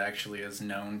cryptids that actually is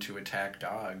known to attack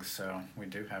dogs, so we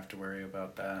do have to worry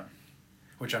about that.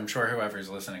 Which I'm sure whoever's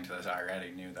listening to this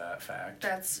already knew that fact.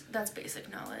 That's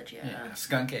basic knowledge, yeah.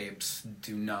 Skunk apes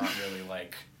do not really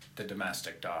like the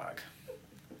domestic dog.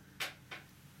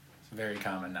 Very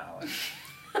common knowledge.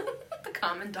 The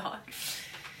common dog.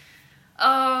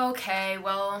 Okay,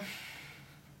 well...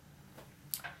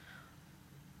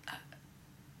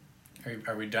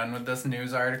 Are we done with this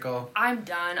news article? I'm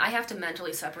done. I have to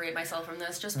mentally separate myself from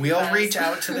this just because... We'll reach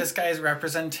out to this guy's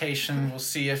representation. We'll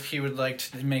see if he would like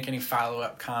to make any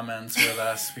follow-up comments with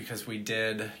us, because we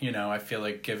did, I feel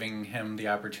like giving him the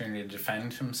opportunity to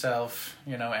defend himself,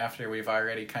 after we've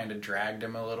already kind of dragged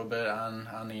him a little bit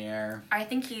on the air. I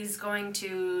think he's going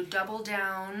to double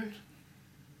down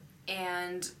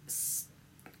and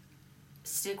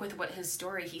stick with what his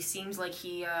story. He seems like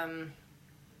he...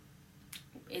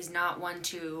 is not one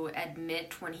to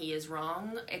admit when he is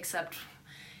wrong, except,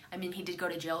 he did go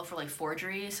to jail for,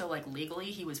 forgery, so, legally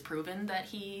he was proven that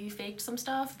he faked some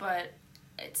stuff, but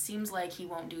it seems like he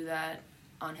won't do that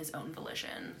on his own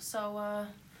volition. So,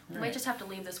 we might just have to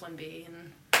leave this one be.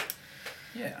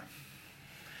 Yeah.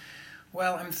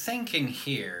 Well, I'm thinking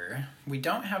here, we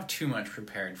don't have too much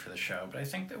prepared for the show, but I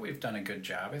think that we've done a good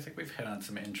job. I think we've hit on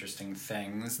some interesting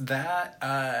things. That,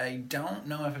 I don't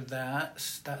know if that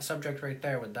subject right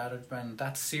there, would that have been,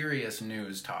 that's serious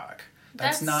news talk.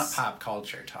 That's not pop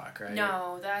culture talk, right?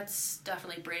 No, that's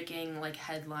definitely breaking,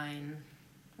 headline.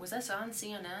 Was this on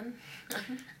CNN?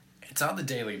 It's on the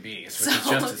Daily Beast, which is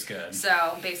just as good.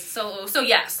 So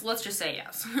yes, let's just say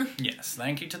yes. Yes,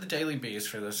 thank you to the Daily Beast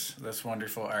for this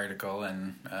wonderful article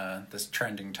and this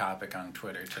trending topic on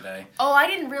Twitter today. Oh, I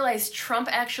didn't realize Trump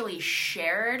actually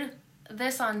shared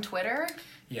this on Twitter.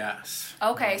 Yes.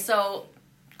 Okay, so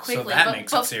quickly, so that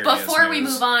makes it serious before news. We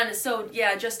move on, so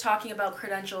yeah, just talking about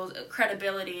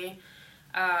credibility,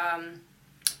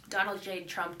 Donald J.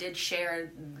 Trump did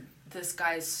share this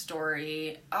guy's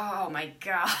story. Oh my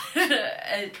god.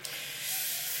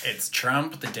 It's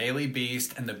Trump, the Daily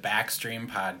Beast, and the Backstream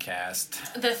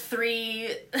podcast. The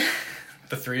three amigos.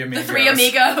 The three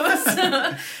amigos.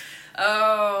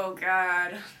 Oh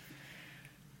god.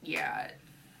 Yeah.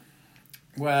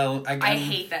 Well, I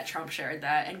hate that Trump shared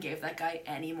that and gave that guy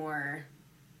any more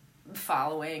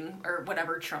following, or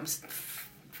whatever Trump's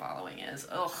following is.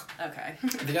 Ugh, okay.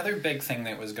 The other big thing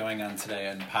that was going on today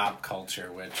in pop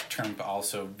culture, which Trump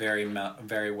also very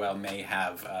well may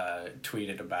have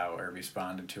tweeted about or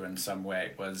responded to in some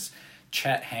way, was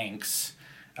Chet Hanks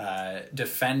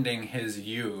defending his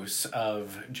use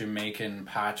of Jamaican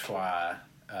patois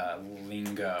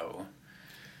lingo.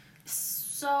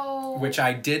 So... Which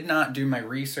I did not do my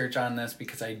research on this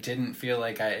because I didn't feel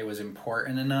like it was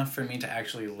important enough for me to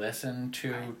actually listen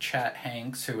to Chet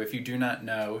Hanks, who, if you do not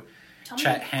know,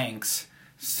 Chet Hanks...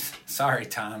 Sorry,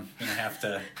 Tom. You're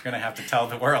gonna have to tell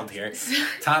the world here.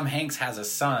 Tom Hanks has a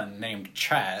son named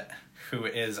Chet, who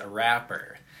is a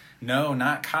rapper. No,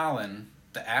 not Colin,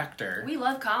 the actor. We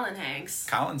love Colin Hanks.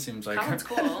 Colin seems like Colin's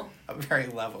cool. A very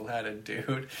level-headed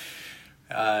dude.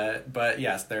 But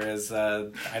yes, there is,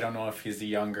 I don't know if he's the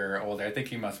younger or older. I think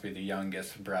he must be the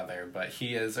youngest brother, but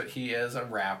he is a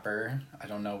rapper. I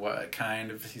don't know what kind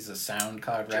of, he's a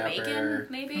SoundCloud Jamaican, rapper.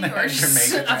 Maybe? Or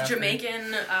Jamaican of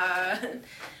Jamaican,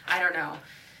 I don't know.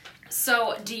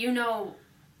 So, do you know,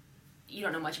 you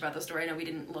don't know much about the story. I know we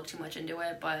didn't look too much into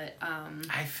it, but...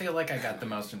 I feel like I got the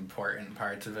most important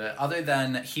parts of it. Other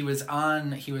than he was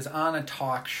on a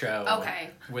talk show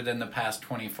within the past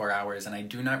 24 hours, and I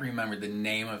do not remember the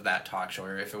name of that talk show,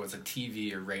 or if it was a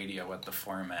TV or radio, what the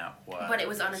format was. But it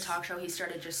was on a talk show. He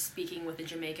started just speaking with a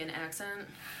Jamaican accent.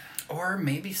 Or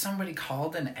maybe somebody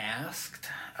called and asked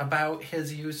about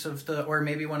his use of or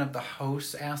maybe one of the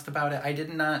hosts asked about it. I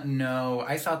did not know.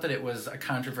 I thought that it was a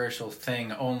controversial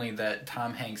thing, only that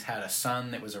Tom Hanks had a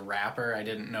son that was a rapper. I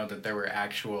didn't know that there were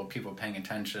actual people paying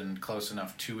attention close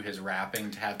enough to his rapping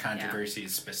to have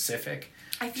controversies specific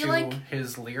to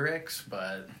his lyrics,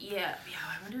 but... Yeah,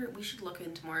 I wonder, we should look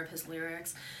into more of his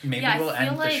lyrics. Maybe we'll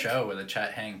end the show with a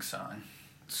Chet Hanks song.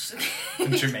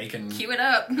 Jamaican. Cue it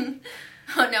up.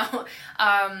 Oh, no.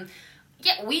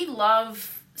 Yeah, we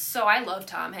love... So I love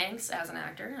Tom Hanks as an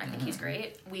actor. I think he's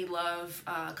great. We love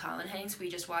Colin Hanks. We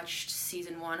just watched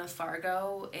season 1 of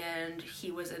Fargo, and he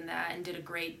was in that and did a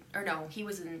great... Or no, he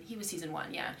was season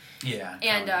 1, yeah. Yeah.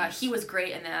 And he was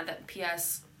great in that.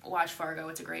 P.S. Watch Fargo.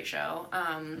 It's a great show.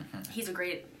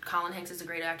 Colin Hanks is a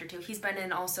great actor, too. He's been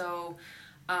in also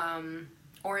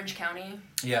Orange County.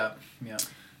 Yeah.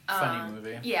 Funny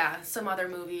movie. Yeah, some other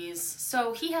movies.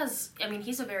 So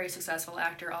he's a very successful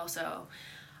actor also.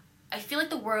 I feel like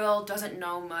the world doesn't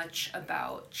know much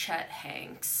about Chet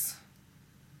Hanks.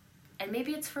 And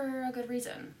maybe it's for a good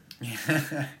reason.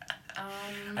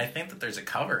 I think that there's a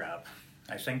cover-up.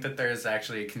 I think that there's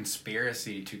actually a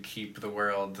conspiracy to keep the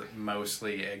world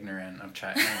mostly ignorant of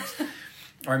Chet Hanks.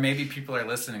 Or maybe people are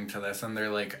listening to this and they're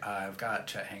like, I've got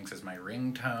Chet Hanks as my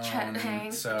ringtone. Chet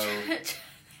Hanks. So. Chet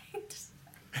Hanks.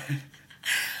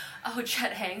 Oh,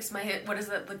 Chet Hanks. What is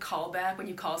it? The callback when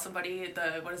you call somebody.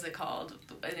 What is it called?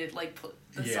 And it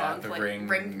the song the like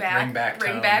ring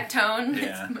back tone.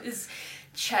 Yeah. Is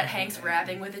Chet Hanks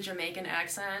rapping with a Jamaican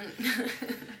accent.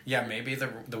 Yeah, maybe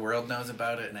the world knows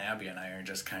about it, and Abby and I are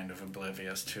just kind of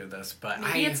oblivious to this. But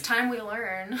maybe it's time we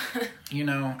learn.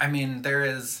 I mean,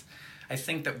 I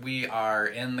think that we are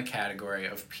in the category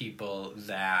of people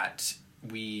that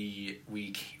we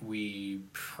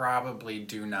probably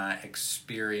do not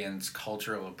experience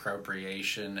cultural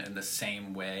appropriation in the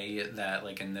same way that,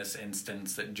 like in this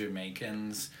instance, that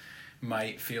Jamaicans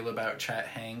might feel about Chet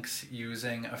Hanks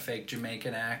using a fake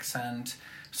Jamaican accent.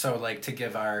 So, like, to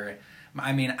give I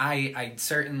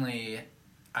certainly,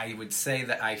 I would say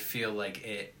that I feel like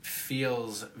it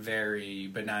feels very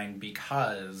benign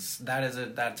because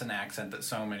that's an accent that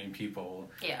so many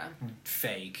people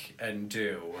fake and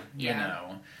do, you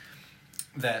know.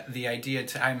 That the idea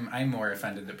I'm more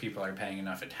offended that people are paying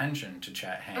enough attention to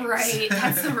Chet Hanks.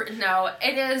 Right, no,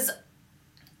 it is,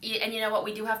 and you know what,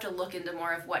 we do have to look into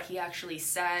more of what he actually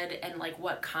said and like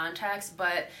what context,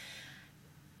 but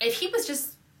if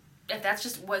that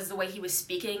just was the way he was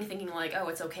speaking, thinking like, oh,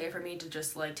 it's okay for me to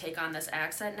just like take on this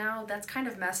accent now, that's kind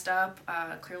of messed up.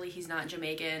 Clearly he's not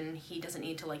Jamaican. He doesn't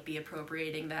need to like be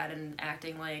appropriating that and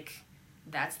acting like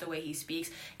that's the way he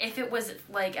speaks. If it was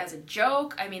like as a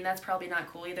joke, I mean, that's probably not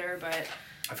cool either, but...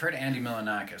 I've heard Andy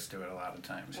Milonakis do it a lot of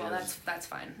times. Well, that's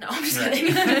fine. No, I'm just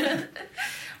kidding.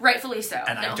 Rightfully so.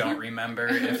 And I don't remember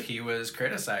if he was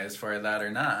criticized for that or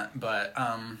not, but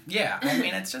yeah, I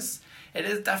mean, it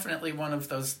is definitely one of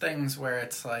those things where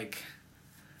it's like,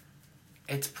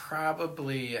 it's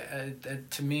probably,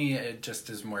 to me, it just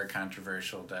is more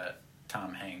controversial that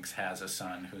Tom Hanks has a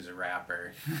son who's a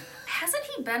rapper. Hasn't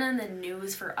he been in the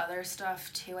news for other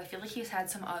stuff, too? I feel like he's had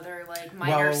some other, like,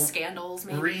 minor scandals,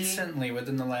 maybe. Recently,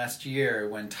 within the last year,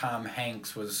 when Tom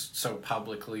Hanks was so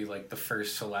publicly, like, the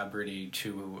first celebrity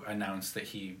to announce that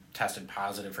he tested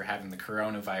positive for having the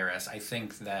coronavirus, I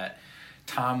think that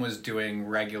Tom was doing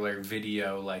regular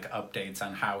video like updates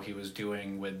on how he was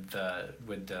doing with the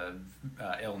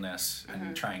illness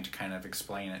and trying to kind of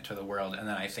explain it to the world. And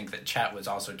then I think that Chet was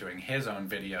also doing his own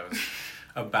videos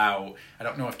about, I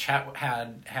don't know if Chet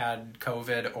had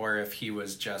COVID or if he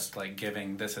was just like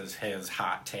giving, this is his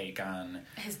hot take on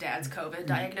his dad's COVID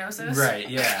diagnosis. Right,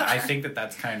 yeah. I think that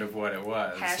that's kind of what it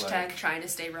was. Hashtag like, trying to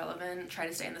stay relevant, trying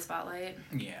to stay in the spotlight.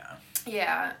 Yeah.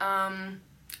 Yeah,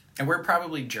 and we're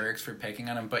probably jerks for picking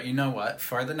on him, but you know what?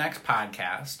 For the next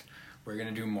podcast, we're going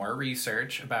to do more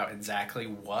research about exactly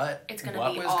what was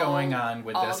going on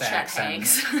with this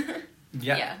accent.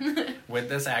 Yeah. With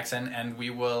this accent, and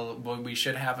we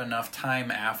should have enough time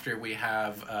after we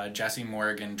have Jesse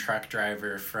Morgan, truck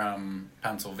driver from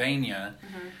Pennsylvania,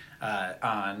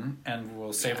 on, and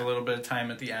we'll save a little bit of time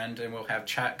at the end, and we'll have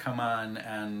Chet come on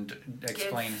and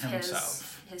explain himself.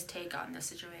 His take on this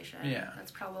situation. Yeah. That's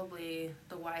probably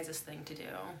the wisest thing to do.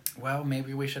 Well,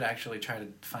 maybe we should actually try to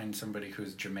find somebody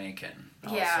who's Jamaican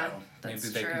also. Yeah,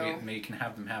 that's true. Maybe we can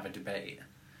have them have a debate.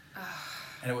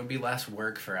 And it would be less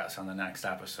work for us on the next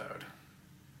episode.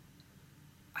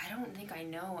 I don't think I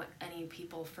know any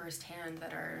people firsthand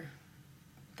that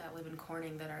live in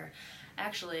Corning that are...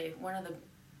 Actually, one of the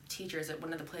teachers at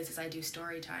one of the places I do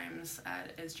story times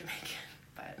at is Jamaican.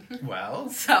 But well,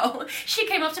 so she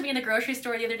came up to me in the grocery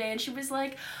store the other day and she was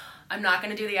like, I'm not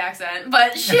going to do the accent,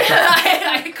 but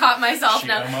I caught myself.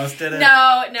 She almost did it.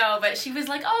 No, but she was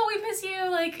like, oh, we miss you,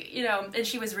 like, you know, and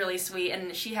she was really sweet,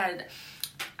 and she had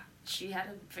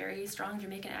a very strong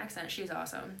Jamaican accent. She's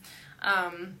awesome.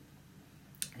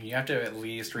 You have to at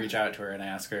least reach out to her and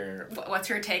ask her, what's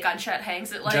her take on Chet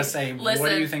Hanks? Like, just say, listen, what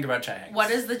do you think about Chet Hanks? What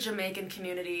is the Jamaican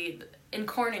community, in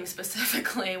Corning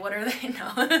specifically, what are they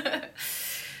now?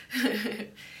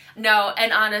 No,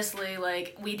 and honestly,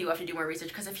 like, we do have to do more research,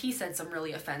 because if he said some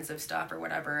really offensive stuff or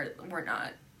whatever, we're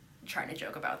not trying to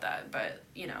joke about that, but,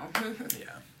 you know.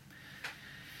 Yeah.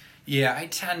 Yeah, I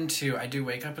do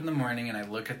wake up in the morning and I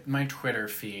look at my Twitter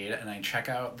feed and I check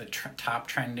out the top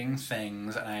trending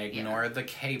things and I ignore the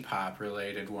K-pop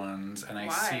related ones and I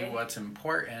see what's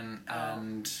important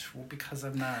and because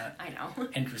I'm not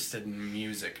interested in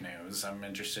music news. I'm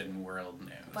interested in world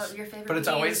news. But your favorite But it's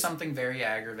always something very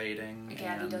aggravating.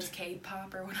 Gabby does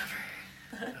K-pop or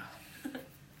whatever.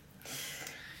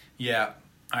 Yeah.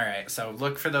 All right, so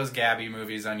look for those Gabby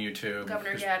movies on YouTube.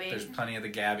 Governor Gabby. There's plenty of the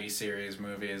Gabby series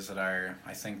movies that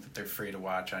I think that they're free to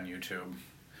watch on YouTube.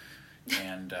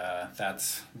 And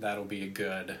that'll be a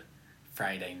good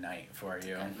Friday night for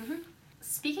you. Mm-hmm.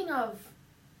 Speaking of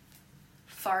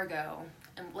Fargo,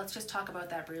 and let's just talk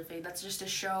about that briefly. That's just a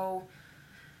show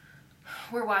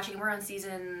we're watching. We're on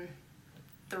season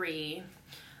 3.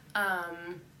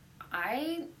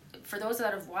 For those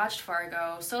that have watched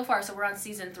Fargo so far, so we're on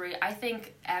season 3. I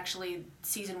think actually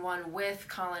season 1 with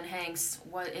Colin Hanks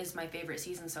is my favorite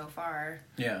season so far.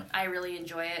 Yeah. I really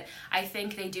enjoy it. I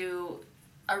think they do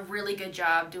a really good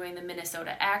job doing the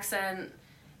Minnesota accent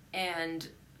and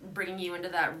bringing you into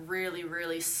that really,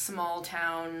 really small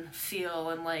town feel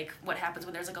and like what happens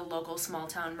when there's like a local small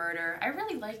town murder. I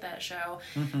really like that show.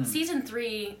 Mm-hmm. Season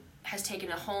 3 has taken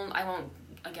a whole, I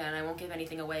won't give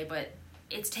anything away, but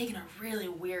it's taken a really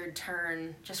weird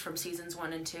turn just from seasons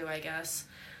 1 and 2, I guess.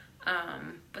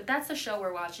 But that's the show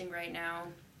we're watching right now,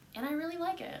 and I really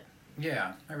like it.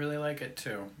 Yeah, I really like it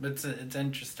too. It's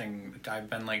interesting. I've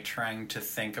been like trying to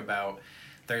think about,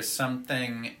 there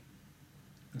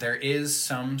is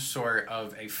some sort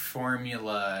of a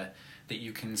formula that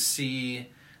you can see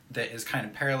that is kind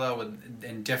of parallel with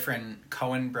in different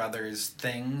Coen Brothers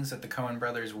things that the Coen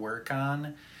Brothers work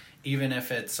on. Even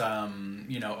if it's,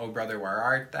 Oh Brother, Where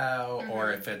Art Thou, Mm-hmm.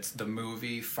 or if it's the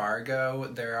movie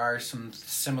Fargo, there are some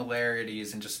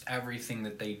similarities in just everything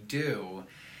that they do.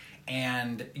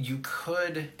 And you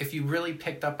could, if you really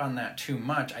picked up on that too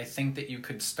much, I think that you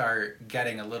could start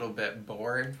getting a little bit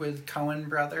bored with Coen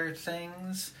Brother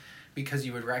things because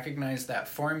you would recognize that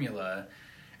formula.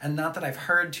 And not that I've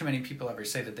heard too many people ever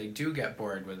say that they do get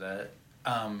bored with it,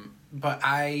 but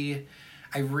I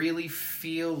really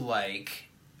feel like,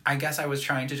 I guess I was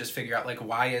trying to just figure out, like,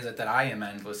 why is it that I am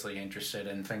endlessly interested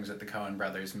in things that the Coen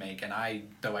Brothers make, and I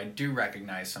do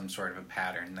recognize some sort of a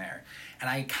pattern there. And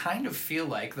I kind of feel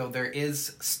like, though there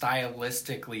is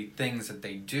stylistically things that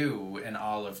they do in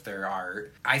all of their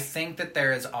art, I think that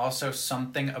there is also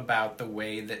something about the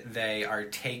way that they are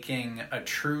taking a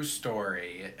true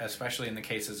story, especially in the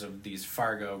cases of these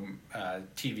Fargo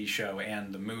TV show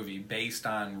and the movie, based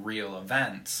on real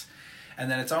events. And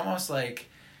then it's almost like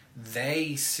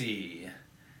they see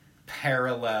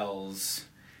parallels,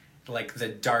 like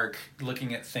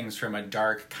looking at things from a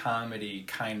dark comedy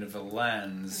kind of a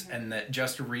lens, mm-hmm. and that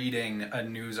just reading a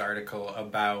news article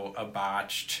about a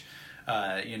botched,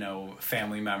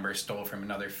 family member stole from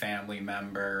another family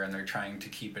member and they're trying to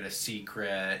keep it a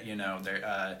secret,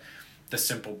 the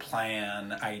simple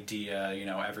plan idea,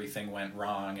 everything went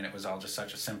wrong and it was all just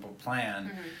such a simple plan.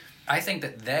 Mm-hmm. I think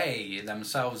that they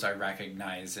themselves are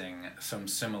recognizing some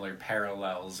similar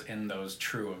parallels in those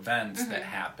true events mm-hmm. that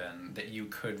happen, that you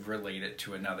could relate it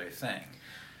to another thing.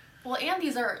 Well, and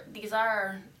these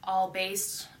are all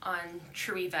based on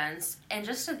true events, and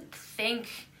just to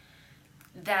think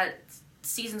that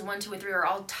seasons 1, 2, and 3 are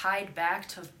all tied back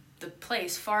to the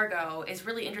place Fargo is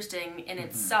really interesting in mm-hmm.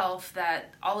 itself.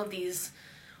 That all of these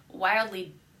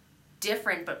wildly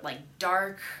different but like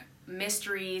dark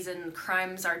mysteries and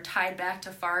crimes are tied back to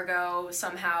Fargo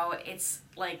somehow. It's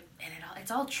like, and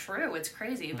it's all true. It's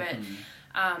crazy, mm-hmm.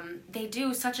 but they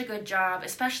do such a good job,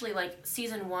 especially like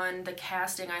season 1. The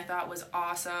casting I thought was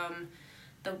awesome.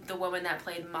 The woman that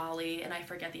played Molly, and I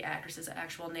forget the actress's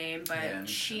actual name, but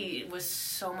she was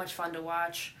so much fun to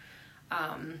watch.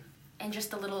 And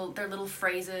just their little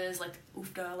phrases, like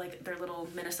oofda, like their little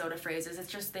Minnesota phrases.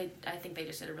 It's just I think they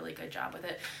just did a really good job with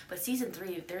it. But season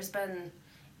 3,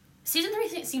 Season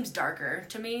 3 seems darker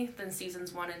to me than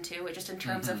seasons 1 and 2. It just in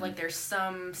terms mm-hmm. of like there's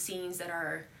some scenes that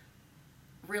are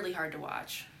really hard to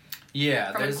watch.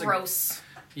 Yeah, there's gross.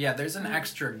 There's an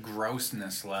extra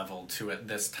grossness level to it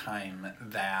this time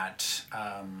that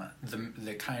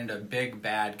the kind of big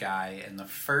bad guy in the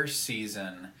first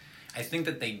season, I think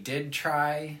that they did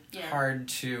try hard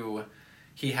to.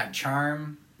 He had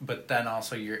charm. But then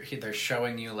also they're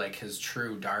showing you like his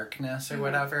true darkness or mm-hmm.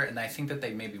 whatever, and I think that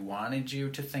they maybe wanted you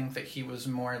to think that he was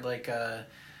more like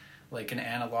an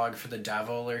analog for the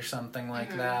devil or something like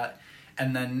mm-hmm. that.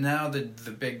 And then now the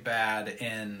big bad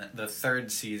in the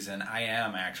 3rd season, I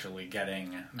am actually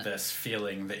getting this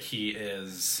feeling that he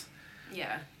is.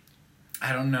 Yeah.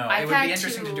 I don't know. It would be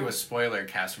interesting to do a spoiler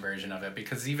cast version of it,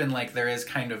 because even like there is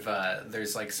kind of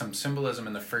there's like some symbolism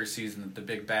in the 1st season that the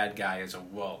big bad guy is a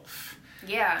wolf.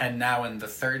 Yeah. And now in the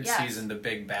 3rd season, the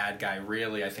big bad guy,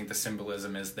 really, I think the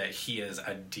symbolism is that he is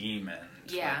a demon.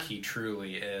 Yeah. Like, he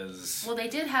truly is. Well, they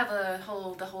did have the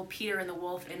whole Peter and the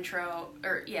Wolf intro,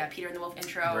 Peter and the Wolf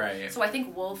intro. Right. So I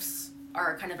think wolves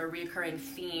are kind of a recurring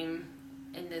theme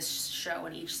in this show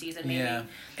in each season, maybe. Yeah.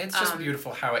 It's just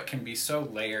beautiful how it can be so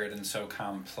layered and so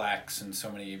complex and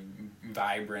so many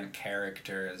vibrant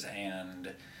characters,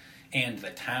 and and the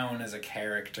town as a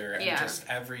character, and just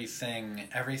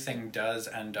everything does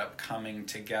end up coming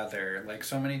together like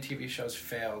so many TV shows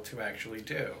fail to actually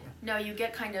do. No, you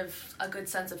get kind of a good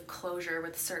sense of closure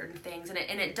with certain things, and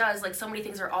it does, like, so many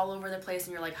things are all over the place,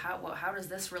 and you're like, how does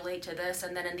this relate to this?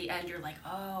 And then in the end you're like,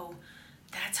 oh,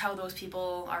 that's how those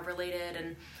people are related.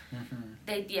 And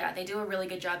they do a really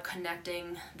good job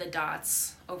connecting the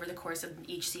dots over the course of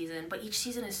each season, but each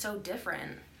season is so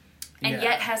different. And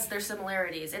yet has their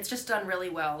similarities. It's just done really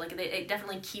well. Like, it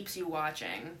definitely keeps you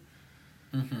watching.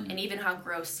 And even how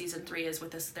gross season 3 is with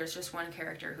this, there's just one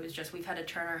character who's just, we've had to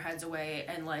turn our heads away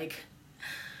and like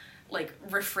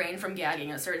refrain from gagging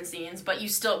at certain scenes, but I'm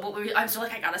still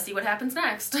like, I gotta see what happens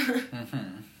next.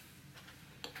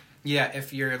 Yeah,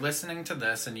 if you're listening to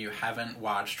this and you haven't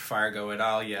watched Fargo at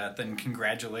all yet, then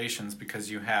congratulations,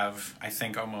 because you have, I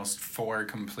think, almost 4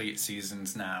 complete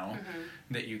seasons now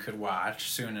that you could watch.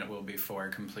 Soon it will be 4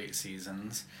 complete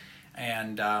seasons.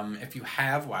 And if you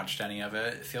have watched any of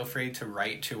it, feel free to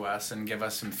write to us and give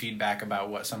us some feedback about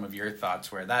what some of your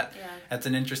thoughts were. That's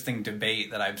an interesting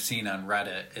debate that I've seen on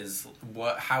Reddit, is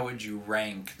how would you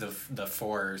rank the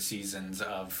 4 seasons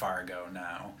of Fargo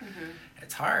now?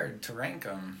 It's hard to rank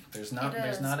them. There's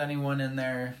not anyone in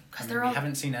there. I mean, we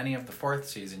haven't seen any of the 4th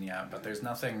season yet, but there's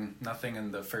nothing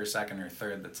in the 1st, 2nd, or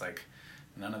 3rd that's like,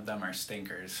 none of them are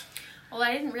stinkers. Well,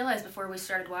 I didn't realize before we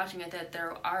started watching it that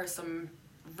there are some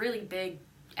really big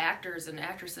actors and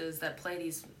actresses that play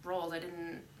these roles. I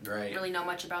didn't really know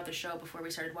much about the show before we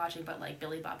started watching, but like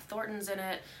Billy Bob Thornton's in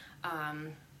it.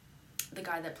 The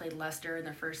guy that played Lester in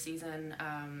the 1st season.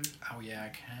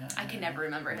 I can never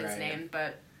remember his name,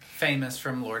 but famous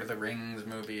from Lord of the Rings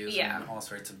movies and all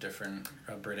sorts of different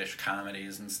British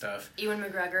comedies and stuff. Ewan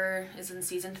McGregor is in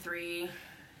season 3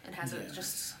 and has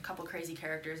just a couple crazy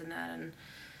characters in that, and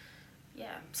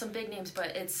some big names,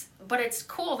 but it's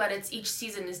cool that each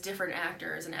season is different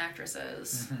actors and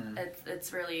actresses.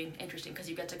 It's really interesting because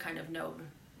you get to kind of know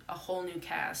a whole new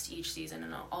cast each season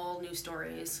and all new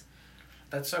stories.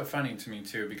 That's so funny to me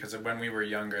too, because when we were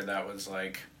younger, that was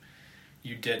like,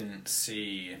 you didn't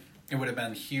see. It would have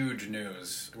been huge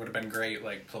news. It would have been great,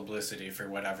 like, publicity for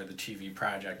whatever the TV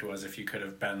project was if you could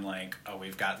have been like, oh,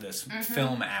 we've got this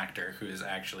film actor who is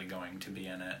actually going to be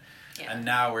in it. And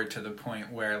now we're to the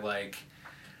point where, like,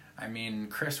 I mean,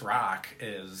 Chris Rock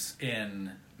is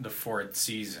in the 4th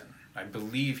season. I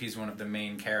believe he's one of the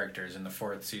main characters in the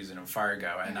 4th season of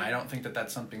Fargo, and I don't think that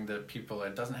that's something that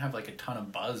it doesn't have like a ton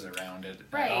of buzz around it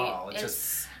at all. It's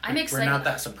just, I'm excited. We're not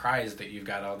that surprised that you've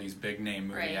got all these big name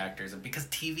movie actors, because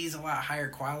TV's a lot higher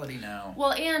quality now.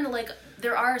 Well, and like,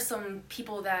 there are some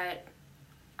people that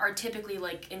are typically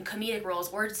like in comedic roles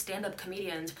or stand-up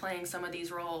comedians playing some of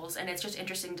these roles, and it's just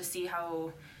interesting to see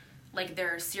how, like,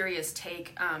 their serious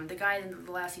take. The guy in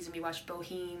the last season we watched,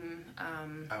 Boheme.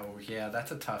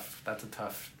 That's a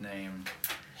tough name.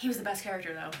 He was the best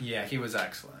character though. Yeah, he was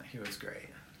excellent. He was great.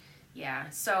 Yeah.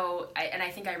 So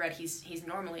I think I read he's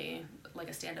normally like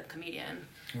a stand-up comedian.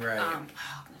 Right.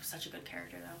 Such a good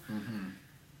character though.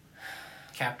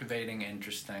 Captivating,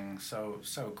 interesting, so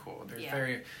cool.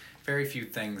 There's very few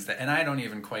things that, and I don't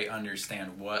even quite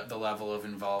understand what the level of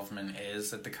involvement is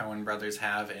that the Coen brothers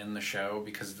have in the show,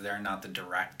 because they're not the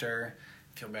director.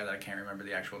 I feel bad that I can't remember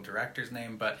the actual director's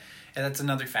name, but that's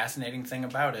another fascinating thing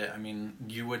about it. I mean,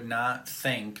 you would not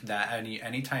think that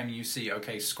anytime you see,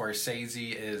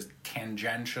 Scorsese is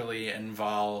tangentially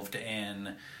involved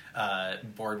in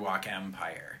Boardwalk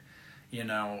Empire. You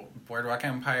know, Boardwalk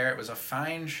Empire, it was a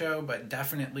fine show, but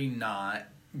definitely not,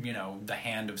 the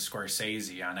hand of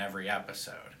Scorsese on every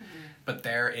episode. But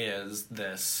there is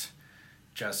this,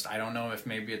 I don't know if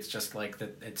maybe it's just like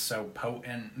that it's so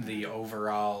potent, the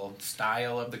overall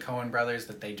style of the Coen brothers,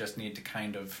 that they just need to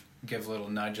kind of give little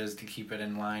nudges to keep it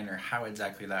in line, or how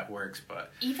exactly that works.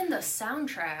 But even the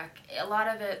soundtrack, a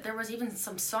lot of it, there was even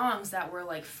some songs that were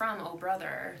like from Oh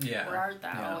Brother, Where Art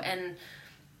Thou?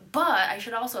 But I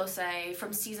should also say,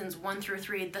 from seasons 1 through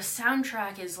 3, the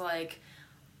soundtrack is like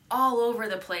all over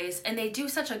the place, and they do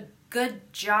such a good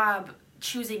job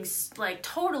choosing like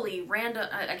totally random,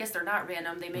 I guess they're not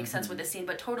random, they make sense with the scene,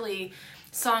 but totally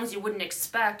songs you wouldn't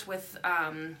expect, with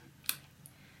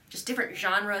just different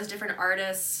genres, different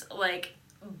artists, like,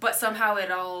 but somehow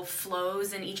it all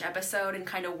flows in each episode and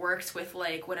kind of works with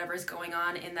like whatever's going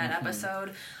on in that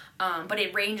episode. But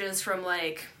it ranges from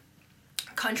like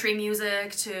country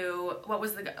music to, what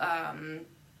was the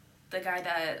guy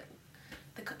that,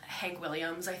 Hank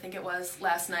Williams, I think it was,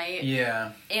 Last Night.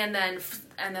 Yeah. And then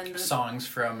the songs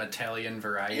from Italian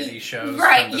variety shows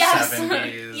right, from the yes.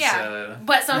 70s. Yeah.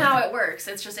 But somehow it works.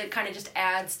 It's just, it kind of just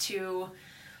adds to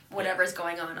whatever's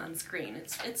going on screen.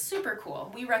 It's super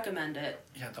cool. We recommend it.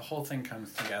 Yeah, the whole thing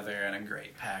comes together in a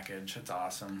great package. It's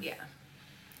awesome. Yeah.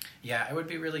 Yeah, it would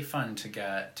be really fun to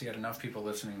get enough people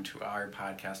listening to our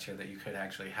podcast here that you could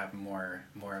actually have more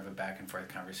of a back and forth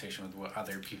conversation with what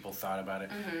other people thought about it.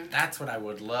 Mm-hmm. That's what I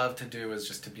would love to do, is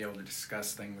just to be able to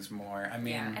discuss things more. I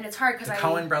mean, yeah, and it's hard because the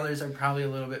Coen brothers are probably a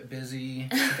little bit busy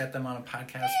to get them on a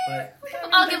podcast, but I mean,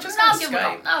 I'll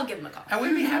give them a call. I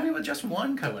would be happy with just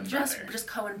one Coen brother. Just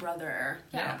Coen brother.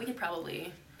 Yeah, we could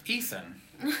probably. Ethan.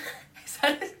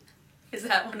 Is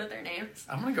that one of their names?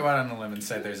 I'm going to go out on a limb and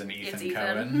say there's an Ethan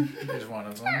Coen. There's one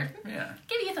of them. Sure. Yeah.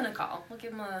 Give Ethan a call. We'll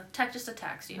give him a text,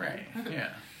 Right,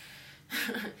 yeah.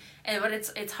 But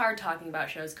it's hard talking about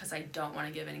shows because I don't want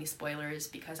to give any spoilers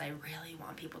because I really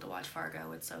want people to watch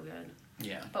Fargo. It's so good.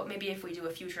 Yeah. But maybe if we do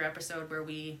a future episode where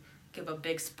we give a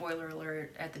big spoiler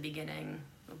alert at the beginning,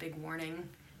 a big warning,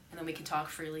 and then we can talk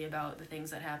freely about the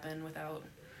things that happen without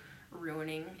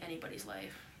ruining anybody's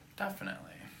life.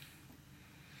 Definitely.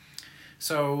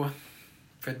 So,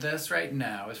 for this right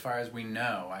now, as far as we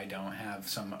know, I don't have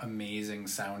some amazing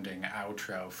sounding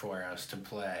outro for us to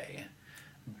play.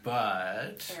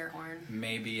 But air horn.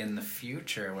 Maybe in the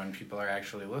future, when people are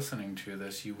actually listening to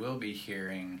this, you will be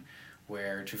hearing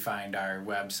where to find our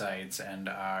websites and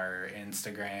our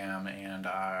Instagram and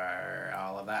our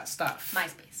all of that stuff.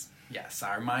 MySpace. Yes,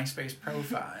 our MySpace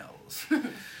profiles.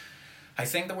 I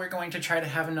think that we're going to try to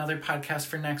have another podcast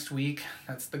for next week.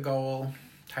 That's the goal.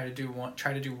 Try to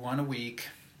do one a week.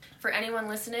 For anyone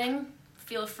listening,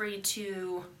 feel free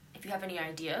to, if you have any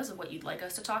ideas of what you'd like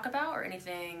us to talk about or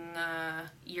anything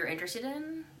you're interested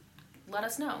in, let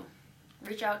us know.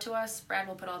 Reach out to us. Brad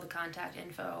will put all the contact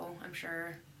info, I'm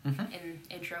sure, in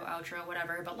intro, outro,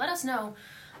 whatever. But let us know.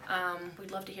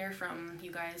 We'd love to hear from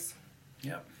you guys.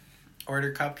 Yep.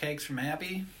 Order cupcakes from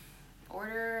Abby.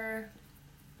 Order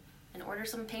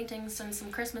some paintings and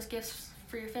some Christmas gifts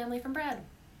for your family from Brad.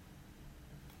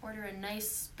 Order a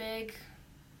nice, big...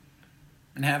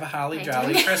 And have a holly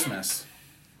jolly Christmas.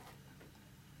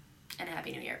 And a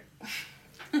Happy New Year.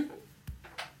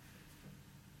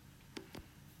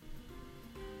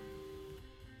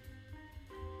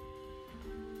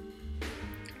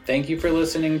 Thank you for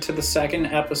listening to the second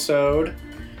episode.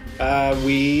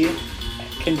 We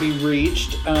can be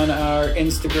reached on our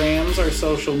Instagrams, our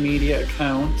social media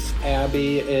accounts.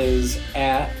 Abby is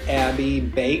at Abby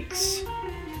Bakes.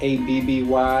 ABBYBAKEZ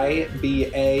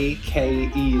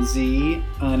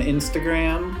on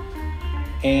Instagram.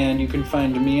 And you can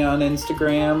find me on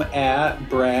Instagram at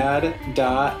brad.fjord.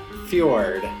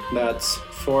 That's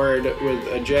Ford with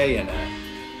a J in it.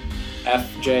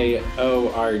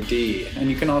 FJORD. And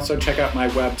you can also check out my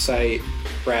website,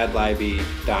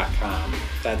 bradleiby.com.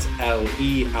 That's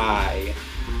LEIBY.